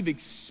how you've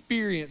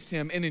experienced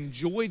Him and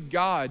enjoyed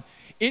God,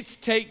 it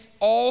takes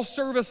all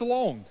service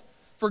along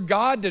for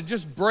God to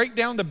just break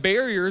down the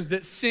barriers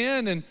that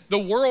sin and the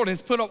world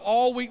has put up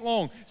all week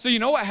long. So you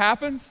know what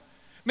happens?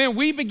 Man,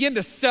 we begin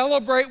to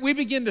celebrate, we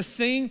begin to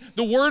sing,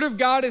 the Word of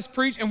God is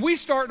preached, and we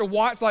start to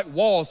watch like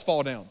walls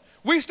fall down.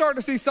 We start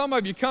to see some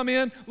of you come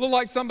in, look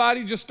like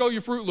somebody just stole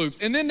your Fruit Loops.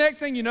 And then next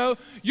thing you know,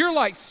 you're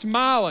like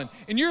smiling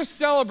and you're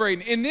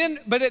celebrating. And then,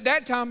 but at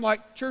that time,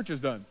 like church is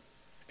done.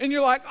 And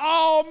you're like,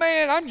 oh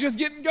man, I'm just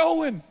getting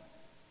going.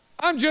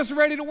 I'm just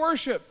ready to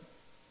worship.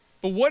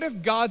 But what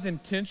if God's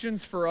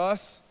intentions for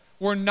us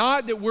were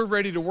not that we're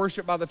ready to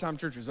worship by the time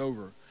church is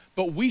over,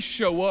 but we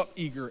show up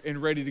eager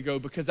and ready to go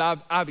because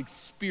I've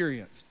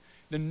experienced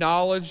the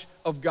knowledge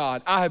of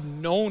God. I have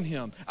known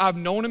Him. I've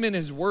known Him in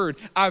His Word.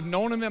 I've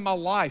known Him in my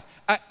life.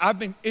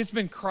 It's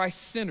been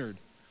Christ-centered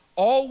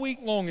all week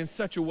long in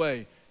such a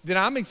way that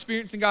I'm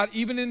experiencing God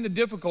even in the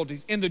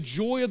difficulties, and the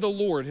joy of the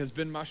Lord has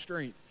been my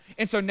strength.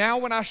 And so now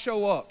when I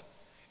show up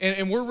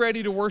and we're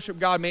ready to worship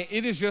God, man,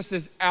 it is just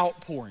this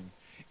outpouring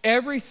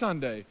every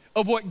Sunday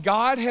of what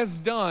God has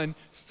done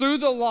through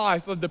the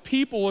life of the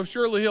people of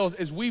Shirley Hills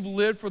as we've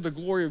lived for the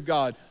glory of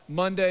God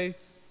Monday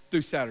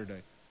through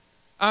Saturday.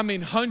 I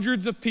mean,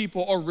 hundreds of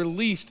people are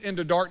released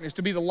into darkness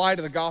to be the light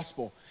of the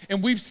gospel.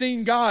 And we've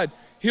seen God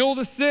heal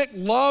the sick,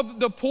 love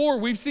the poor.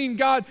 We've seen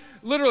God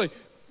literally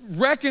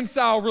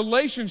reconcile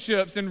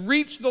relationships and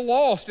reach the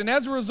lost. And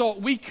as a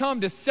result, we come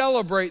to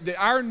celebrate that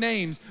our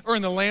names are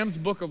in the Lamb's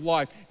book of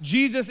life.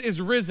 Jesus is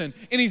risen,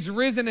 and He's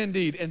risen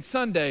indeed. And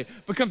Sunday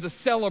becomes a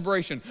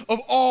celebration of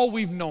all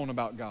we've known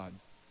about God.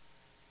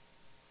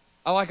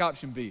 I like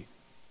option B.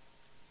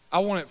 I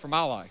want it for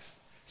my life.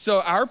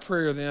 So our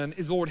prayer then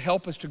is, Lord,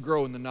 help us to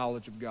grow in the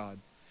knowledge of God.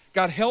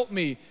 God, help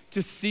me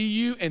to see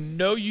you and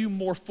know you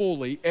more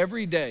fully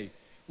every day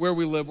where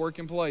we live, work,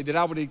 and play, that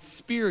I would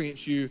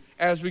experience you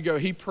as we go.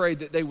 He prayed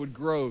that they would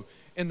grow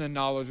in the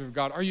knowledge of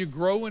God. Are you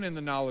growing in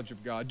the knowledge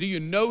of God? Do you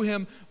know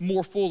him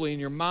more fully in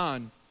your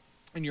mind,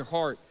 in your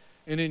heart,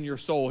 and in your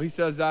soul? He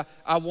says that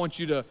I want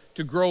you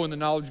to grow in the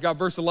knowledge of God.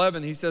 Verse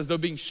 11, he says, though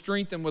being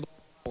strengthened with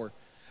power,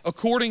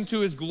 according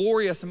to his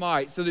glorious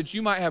might, so that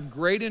you might have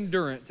great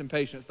endurance and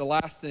patience. The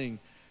last thing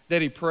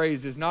that he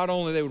prays is not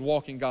only they would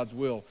walk in God's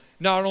will,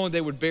 not only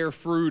they would bear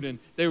fruit and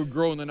they would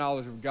grow in the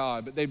knowledge of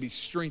God, but they'd be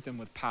strengthened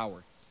with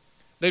power.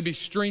 They'd be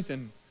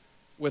strengthened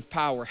with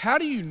power. How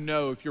do you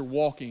know if you're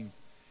walking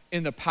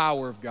in the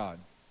power of God?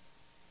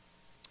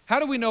 How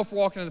do we know if we're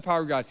walking in the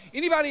power of God?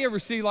 Anybody ever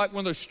see like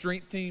one of those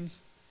strength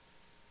teams?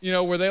 You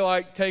know, where they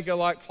like take a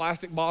like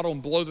plastic bottle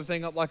and blow the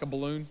thing up like a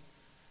balloon?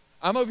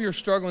 I'm over here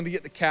struggling to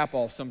get the cap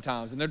off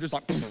sometimes, and they're just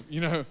like, you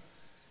know.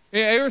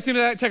 Yeah, you ever seen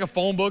that? Take a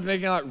phone book and they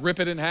can like rip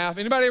it in half.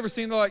 Anybody ever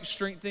seen the like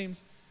strength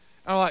teams?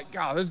 I'm like,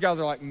 God, those guys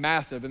are like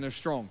massive and they're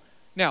strong.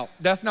 Now,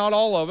 that's not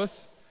all of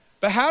us,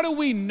 but how do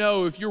we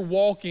know if you're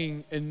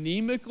walking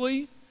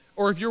anemically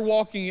or if you're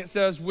walking, it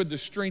says, with the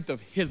strength of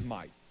his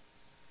might?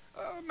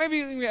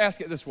 Maybe let me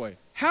ask it this way.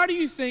 How do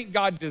you think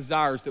God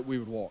desires that we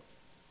would walk?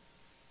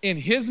 In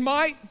his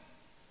might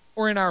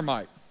or in our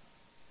might?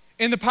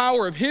 In the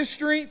power of his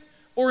strength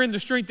or in the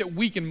strength that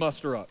we can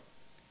muster up?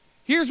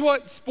 Here's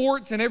what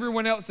sports and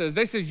everyone else says.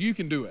 They say you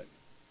can do it.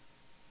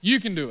 You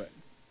can do it.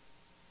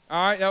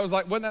 All right, that was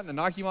like, wasn't that the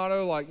Nike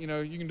motto? Like, you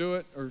know, you can do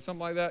it or something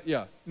like that?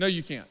 Yeah, no,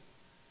 you can't.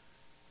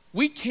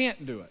 We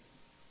can't do it.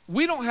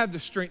 We don't have the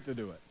strength to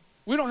do it.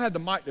 We don't have the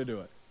might to do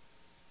it.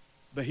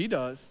 But he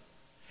does.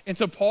 And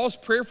so Paul's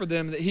prayer for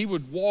them that he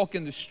would walk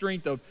in the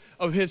strength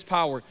of his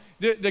power.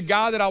 The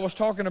guy that I was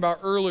talking about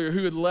earlier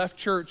who had left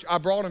church, I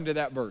brought him to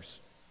that verse.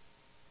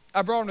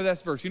 I brought him to that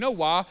verse. You know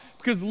why?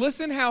 Because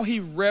listen how he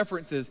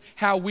references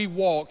how we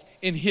walk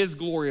in his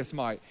glorious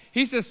might.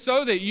 He says,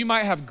 so that you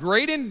might have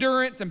great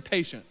endurance and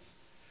patience,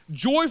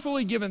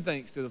 joyfully giving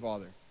thanks to the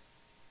Father.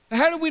 Now,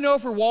 how do we know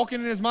if we're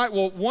walking in his might?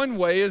 Well, one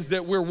way is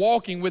that we're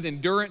walking with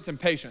endurance and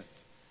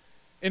patience.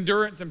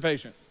 Endurance and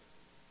patience.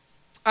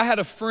 I had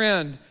a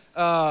friend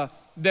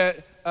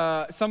that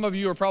some of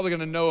you are probably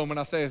going to know him when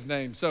I say his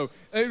name. So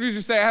let me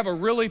just say I have a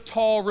really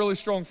tall, really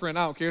strong friend.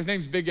 I don't care. His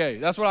name's Big A.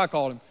 That's what I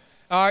called him.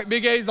 All right,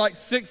 Big A's like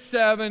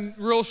 6'7",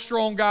 real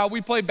strong guy. We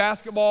played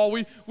basketball.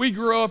 We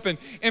grew up, and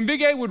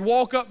Big A would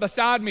walk up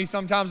beside me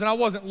sometimes, and I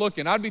wasn't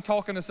looking. I'd be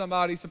talking to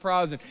somebody,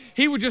 surprising.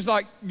 He would just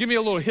like give me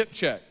a little hip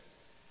check.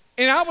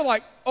 And I would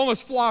like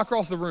almost fly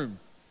across the room.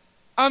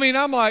 I mean,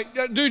 I'm like,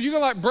 dude, you're going to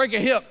like break a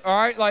hip, all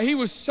right? Like he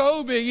was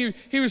so big.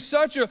 He was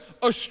such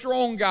a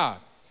strong guy.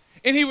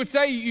 And he would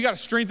say, you got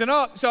to strengthen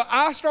up. So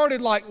I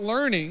started like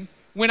learning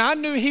when I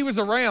knew he was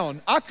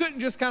around. I couldn't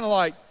just kind of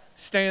like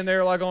stand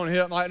there like on a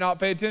hip and like not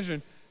pay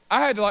attention. I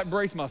had to like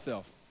brace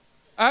myself.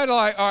 I had to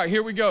like, all right,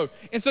 here we go.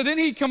 And so then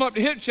he'd come up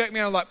to hip check me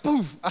and I was like,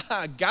 poof,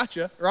 I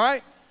gotcha,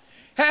 right?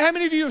 How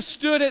many of you have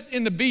stood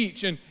in the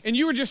beach and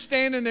you were just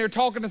standing there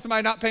talking to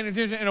somebody not paying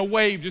attention and a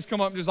wave just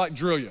come up and just like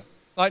drill you,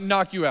 like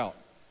knock you out?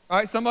 All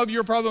right, some of you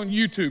are probably on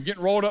YouTube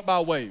getting rolled up by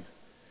a wave.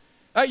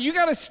 You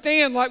got to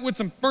stand like with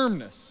some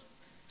firmness,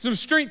 some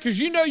strength, because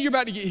you know you're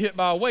about to get hit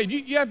by a wave.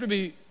 You have to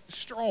be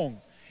strong.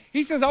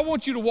 He says, I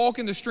want you to walk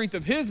in the strength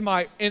of his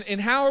might. And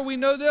how do we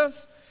know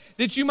this?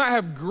 That you might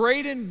have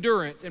great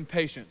endurance and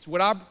patience.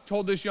 What I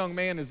told this young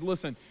man is,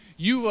 listen,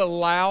 you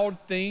allowed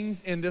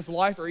things in this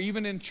life or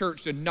even in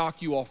church to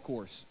knock you off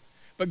course.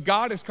 But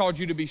God has called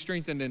you to be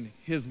strengthened in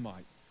his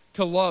might,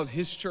 to love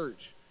his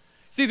church.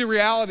 See, the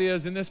reality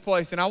is in this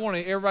place, and I want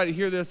everybody to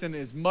hear this in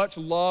as much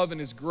love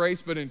and as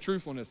grace, but in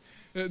truthfulness.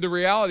 The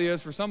reality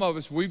is for some of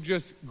us, we've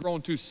just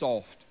grown too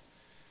soft.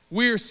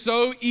 We're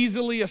so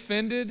easily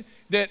offended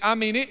that, I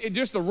mean, it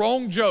just the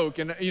wrong joke.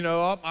 And, you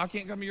know, I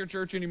can't come to your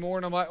church anymore.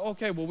 And I'm like,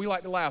 okay, well, we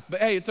like to laugh. But,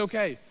 hey, it's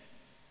okay.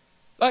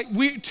 Like,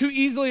 we're too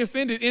easily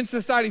offended in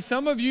society.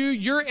 Some of you,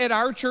 you're at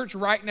our church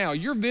right now.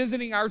 You're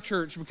visiting our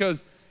church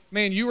because,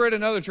 man, you were at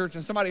another church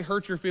and somebody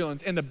hurt your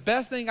feelings. And the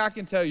best thing I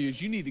can tell you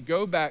is you need to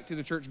go back to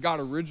the church God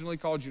originally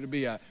called you to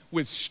be at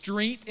with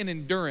strength and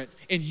endurance.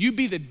 And you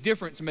be the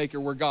difference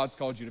maker where God's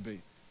called you to be.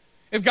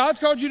 If God's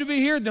called you to be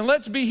here, then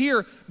let's be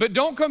here. But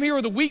don't come here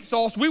with a weak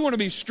sauce. We want to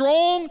be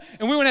strong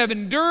and we want to have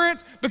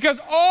endurance because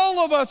all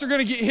of us are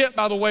going to get hit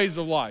by the waves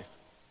of life.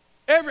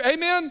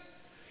 Amen?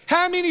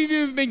 How many of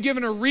you have been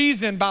given a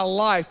reason by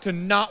life to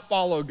not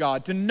follow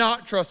God, to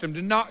not trust him,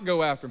 to not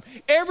go after him?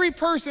 Every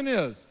person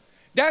is.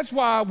 That's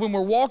why when we're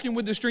walking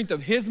with the strength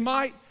of his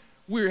might,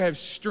 we have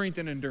strength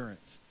and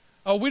endurance.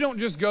 Oh, we don't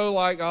just go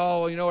like,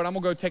 oh, you know what, I'm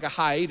going to go take a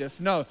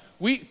hiatus. No,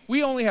 we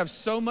only have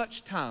so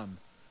much time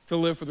to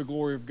live for the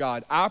glory of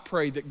God. I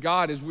pray that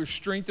God, as we're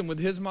strengthened with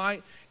his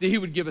might, that he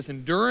would give us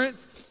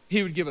endurance,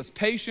 he would give us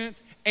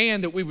patience,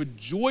 and that we would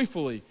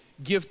joyfully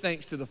give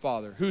thanks to the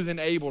Father who's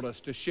enabled us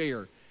to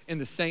share in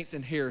the saints'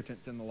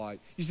 inheritance and the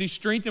like. You see,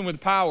 strengthened with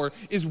power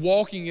is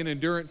walking in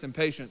endurance and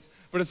patience,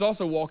 but it's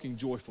also walking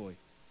joyfully.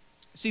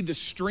 See, the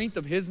strength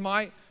of his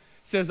might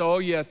says, oh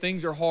yeah,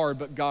 things are hard,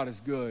 but God is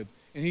good,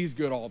 and he's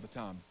good all the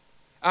time.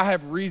 I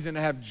have reason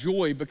to have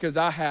joy because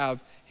I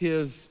have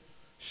his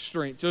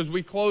strength. So as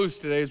we close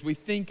today, as we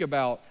think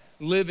about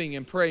living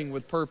and praying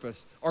with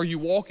purpose, are you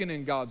walking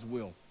in God's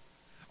will?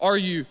 Are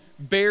you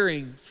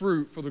bearing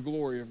fruit for the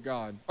glory of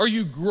God? Are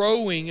you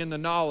growing in the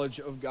knowledge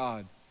of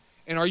God?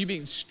 And are you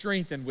being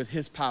strengthened with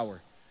his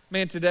power?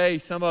 Man, today,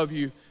 some of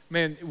you,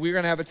 man, we're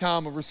going to have a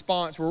time of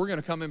response where we're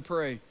going to come and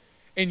pray.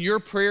 And your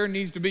prayer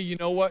needs to be, you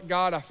know what,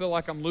 God, I feel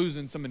like I'm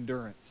losing some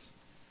endurance.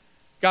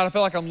 God, I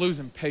feel like I'm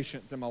losing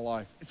patience in my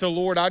life. So,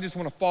 Lord, I just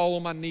want to fall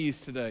on my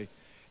knees today.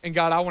 And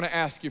God, I want to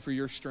ask you for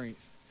your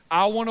strength.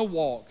 I want to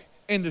walk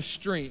in the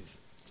strength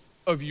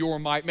of your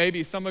might.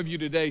 Maybe some of you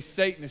today,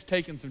 Satan has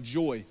taken some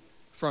joy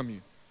from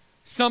you.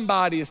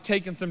 Somebody has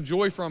taken some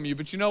joy from you,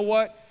 but you know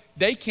what?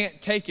 They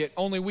can't take it,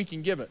 only we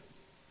can give it.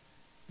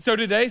 So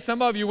today,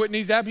 some of you, what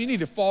needs to happen, you need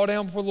to fall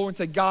down before the Lord and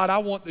say, God, I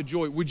want the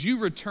joy. Would you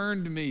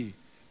return to me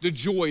the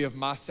joy of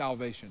my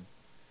salvation?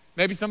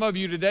 Maybe some of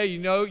you today, you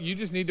know, you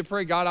just need to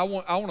pray, God, I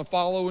want to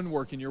follow and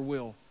work in your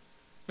will.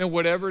 Man,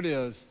 whatever it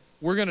is,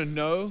 we'll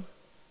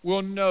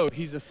know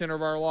he's the center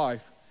of our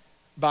life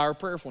by our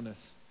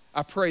prayerfulness.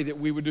 I pray that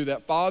we would do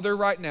that. Father,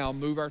 right now,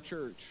 move our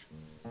church.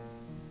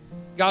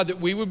 God,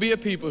 that we would be a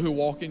people who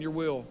walk in your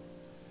will.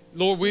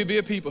 Lord, we'd be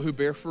a people who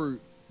bear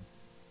fruit.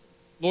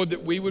 Lord,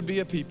 that we would be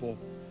a people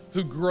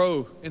who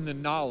grow in the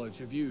knowledge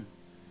of you.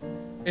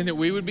 And that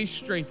we would be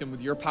strengthened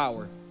with your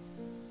power.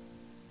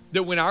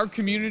 That when our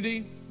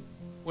community,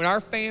 when our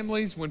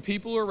families, when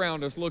people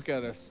around us look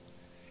at us,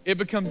 it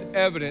becomes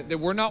evident that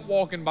we're not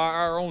walking by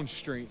our own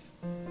strength,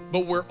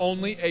 but we're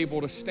only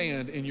able to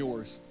stand in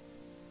yours.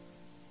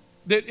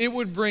 That it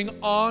would bring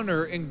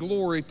honor and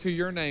glory to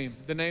your name,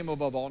 the name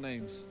above all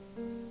names.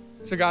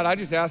 So God, I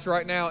just ask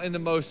right now in the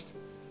most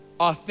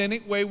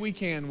authentic way we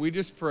can, we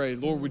just pray,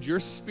 Lord, would your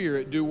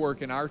spirit do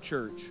work in our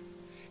church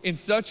in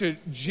such a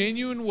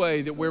genuine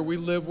way that where we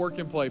live, work,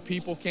 and play,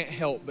 people can't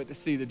help but to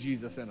see the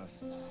Jesus in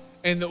us.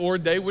 And the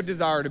Lord, they would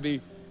desire to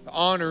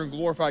honor and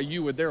glorify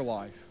you with their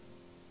life.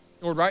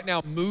 Lord, right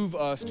now, move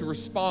us to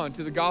respond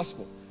to the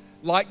gospel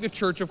like the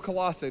church of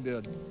Colossae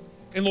did.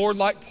 And Lord,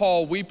 like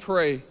Paul, we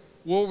pray,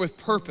 Lord, with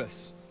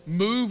purpose,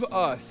 move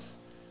us.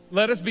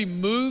 Let us be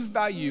moved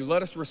by you.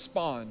 Let us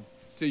respond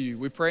to you.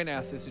 We pray and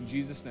ask this in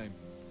Jesus' name.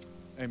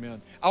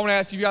 Amen. I want to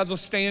ask you guys to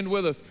stand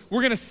with us.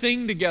 We're going to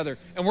sing together,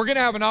 and we're going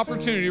to have an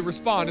opportunity to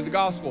respond to the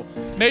gospel.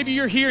 Maybe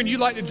you're here and you'd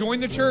like to join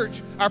the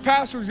church. Our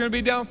pastor is going to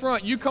be down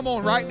front. You come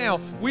on right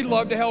now. We'd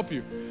love to help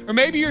you. Or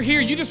maybe you're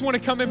here, you just want to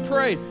come and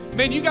pray.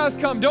 Man, you guys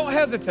come. Don't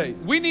hesitate.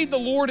 We need the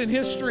Lord and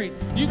his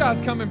strength. You guys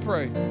come and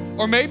pray.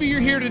 Or maybe you're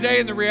here today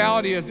and the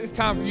reality is it's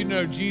time for you to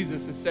know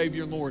Jesus as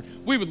Savior and Lord.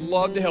 We would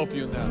love to help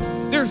you in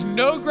that. There's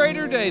no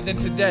greater day than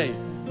today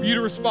for you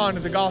to respond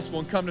to the gospel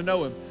and come to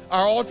know him.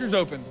 Our altar's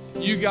open.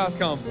 You guys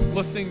come.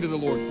 Let's sing to the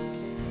Lord.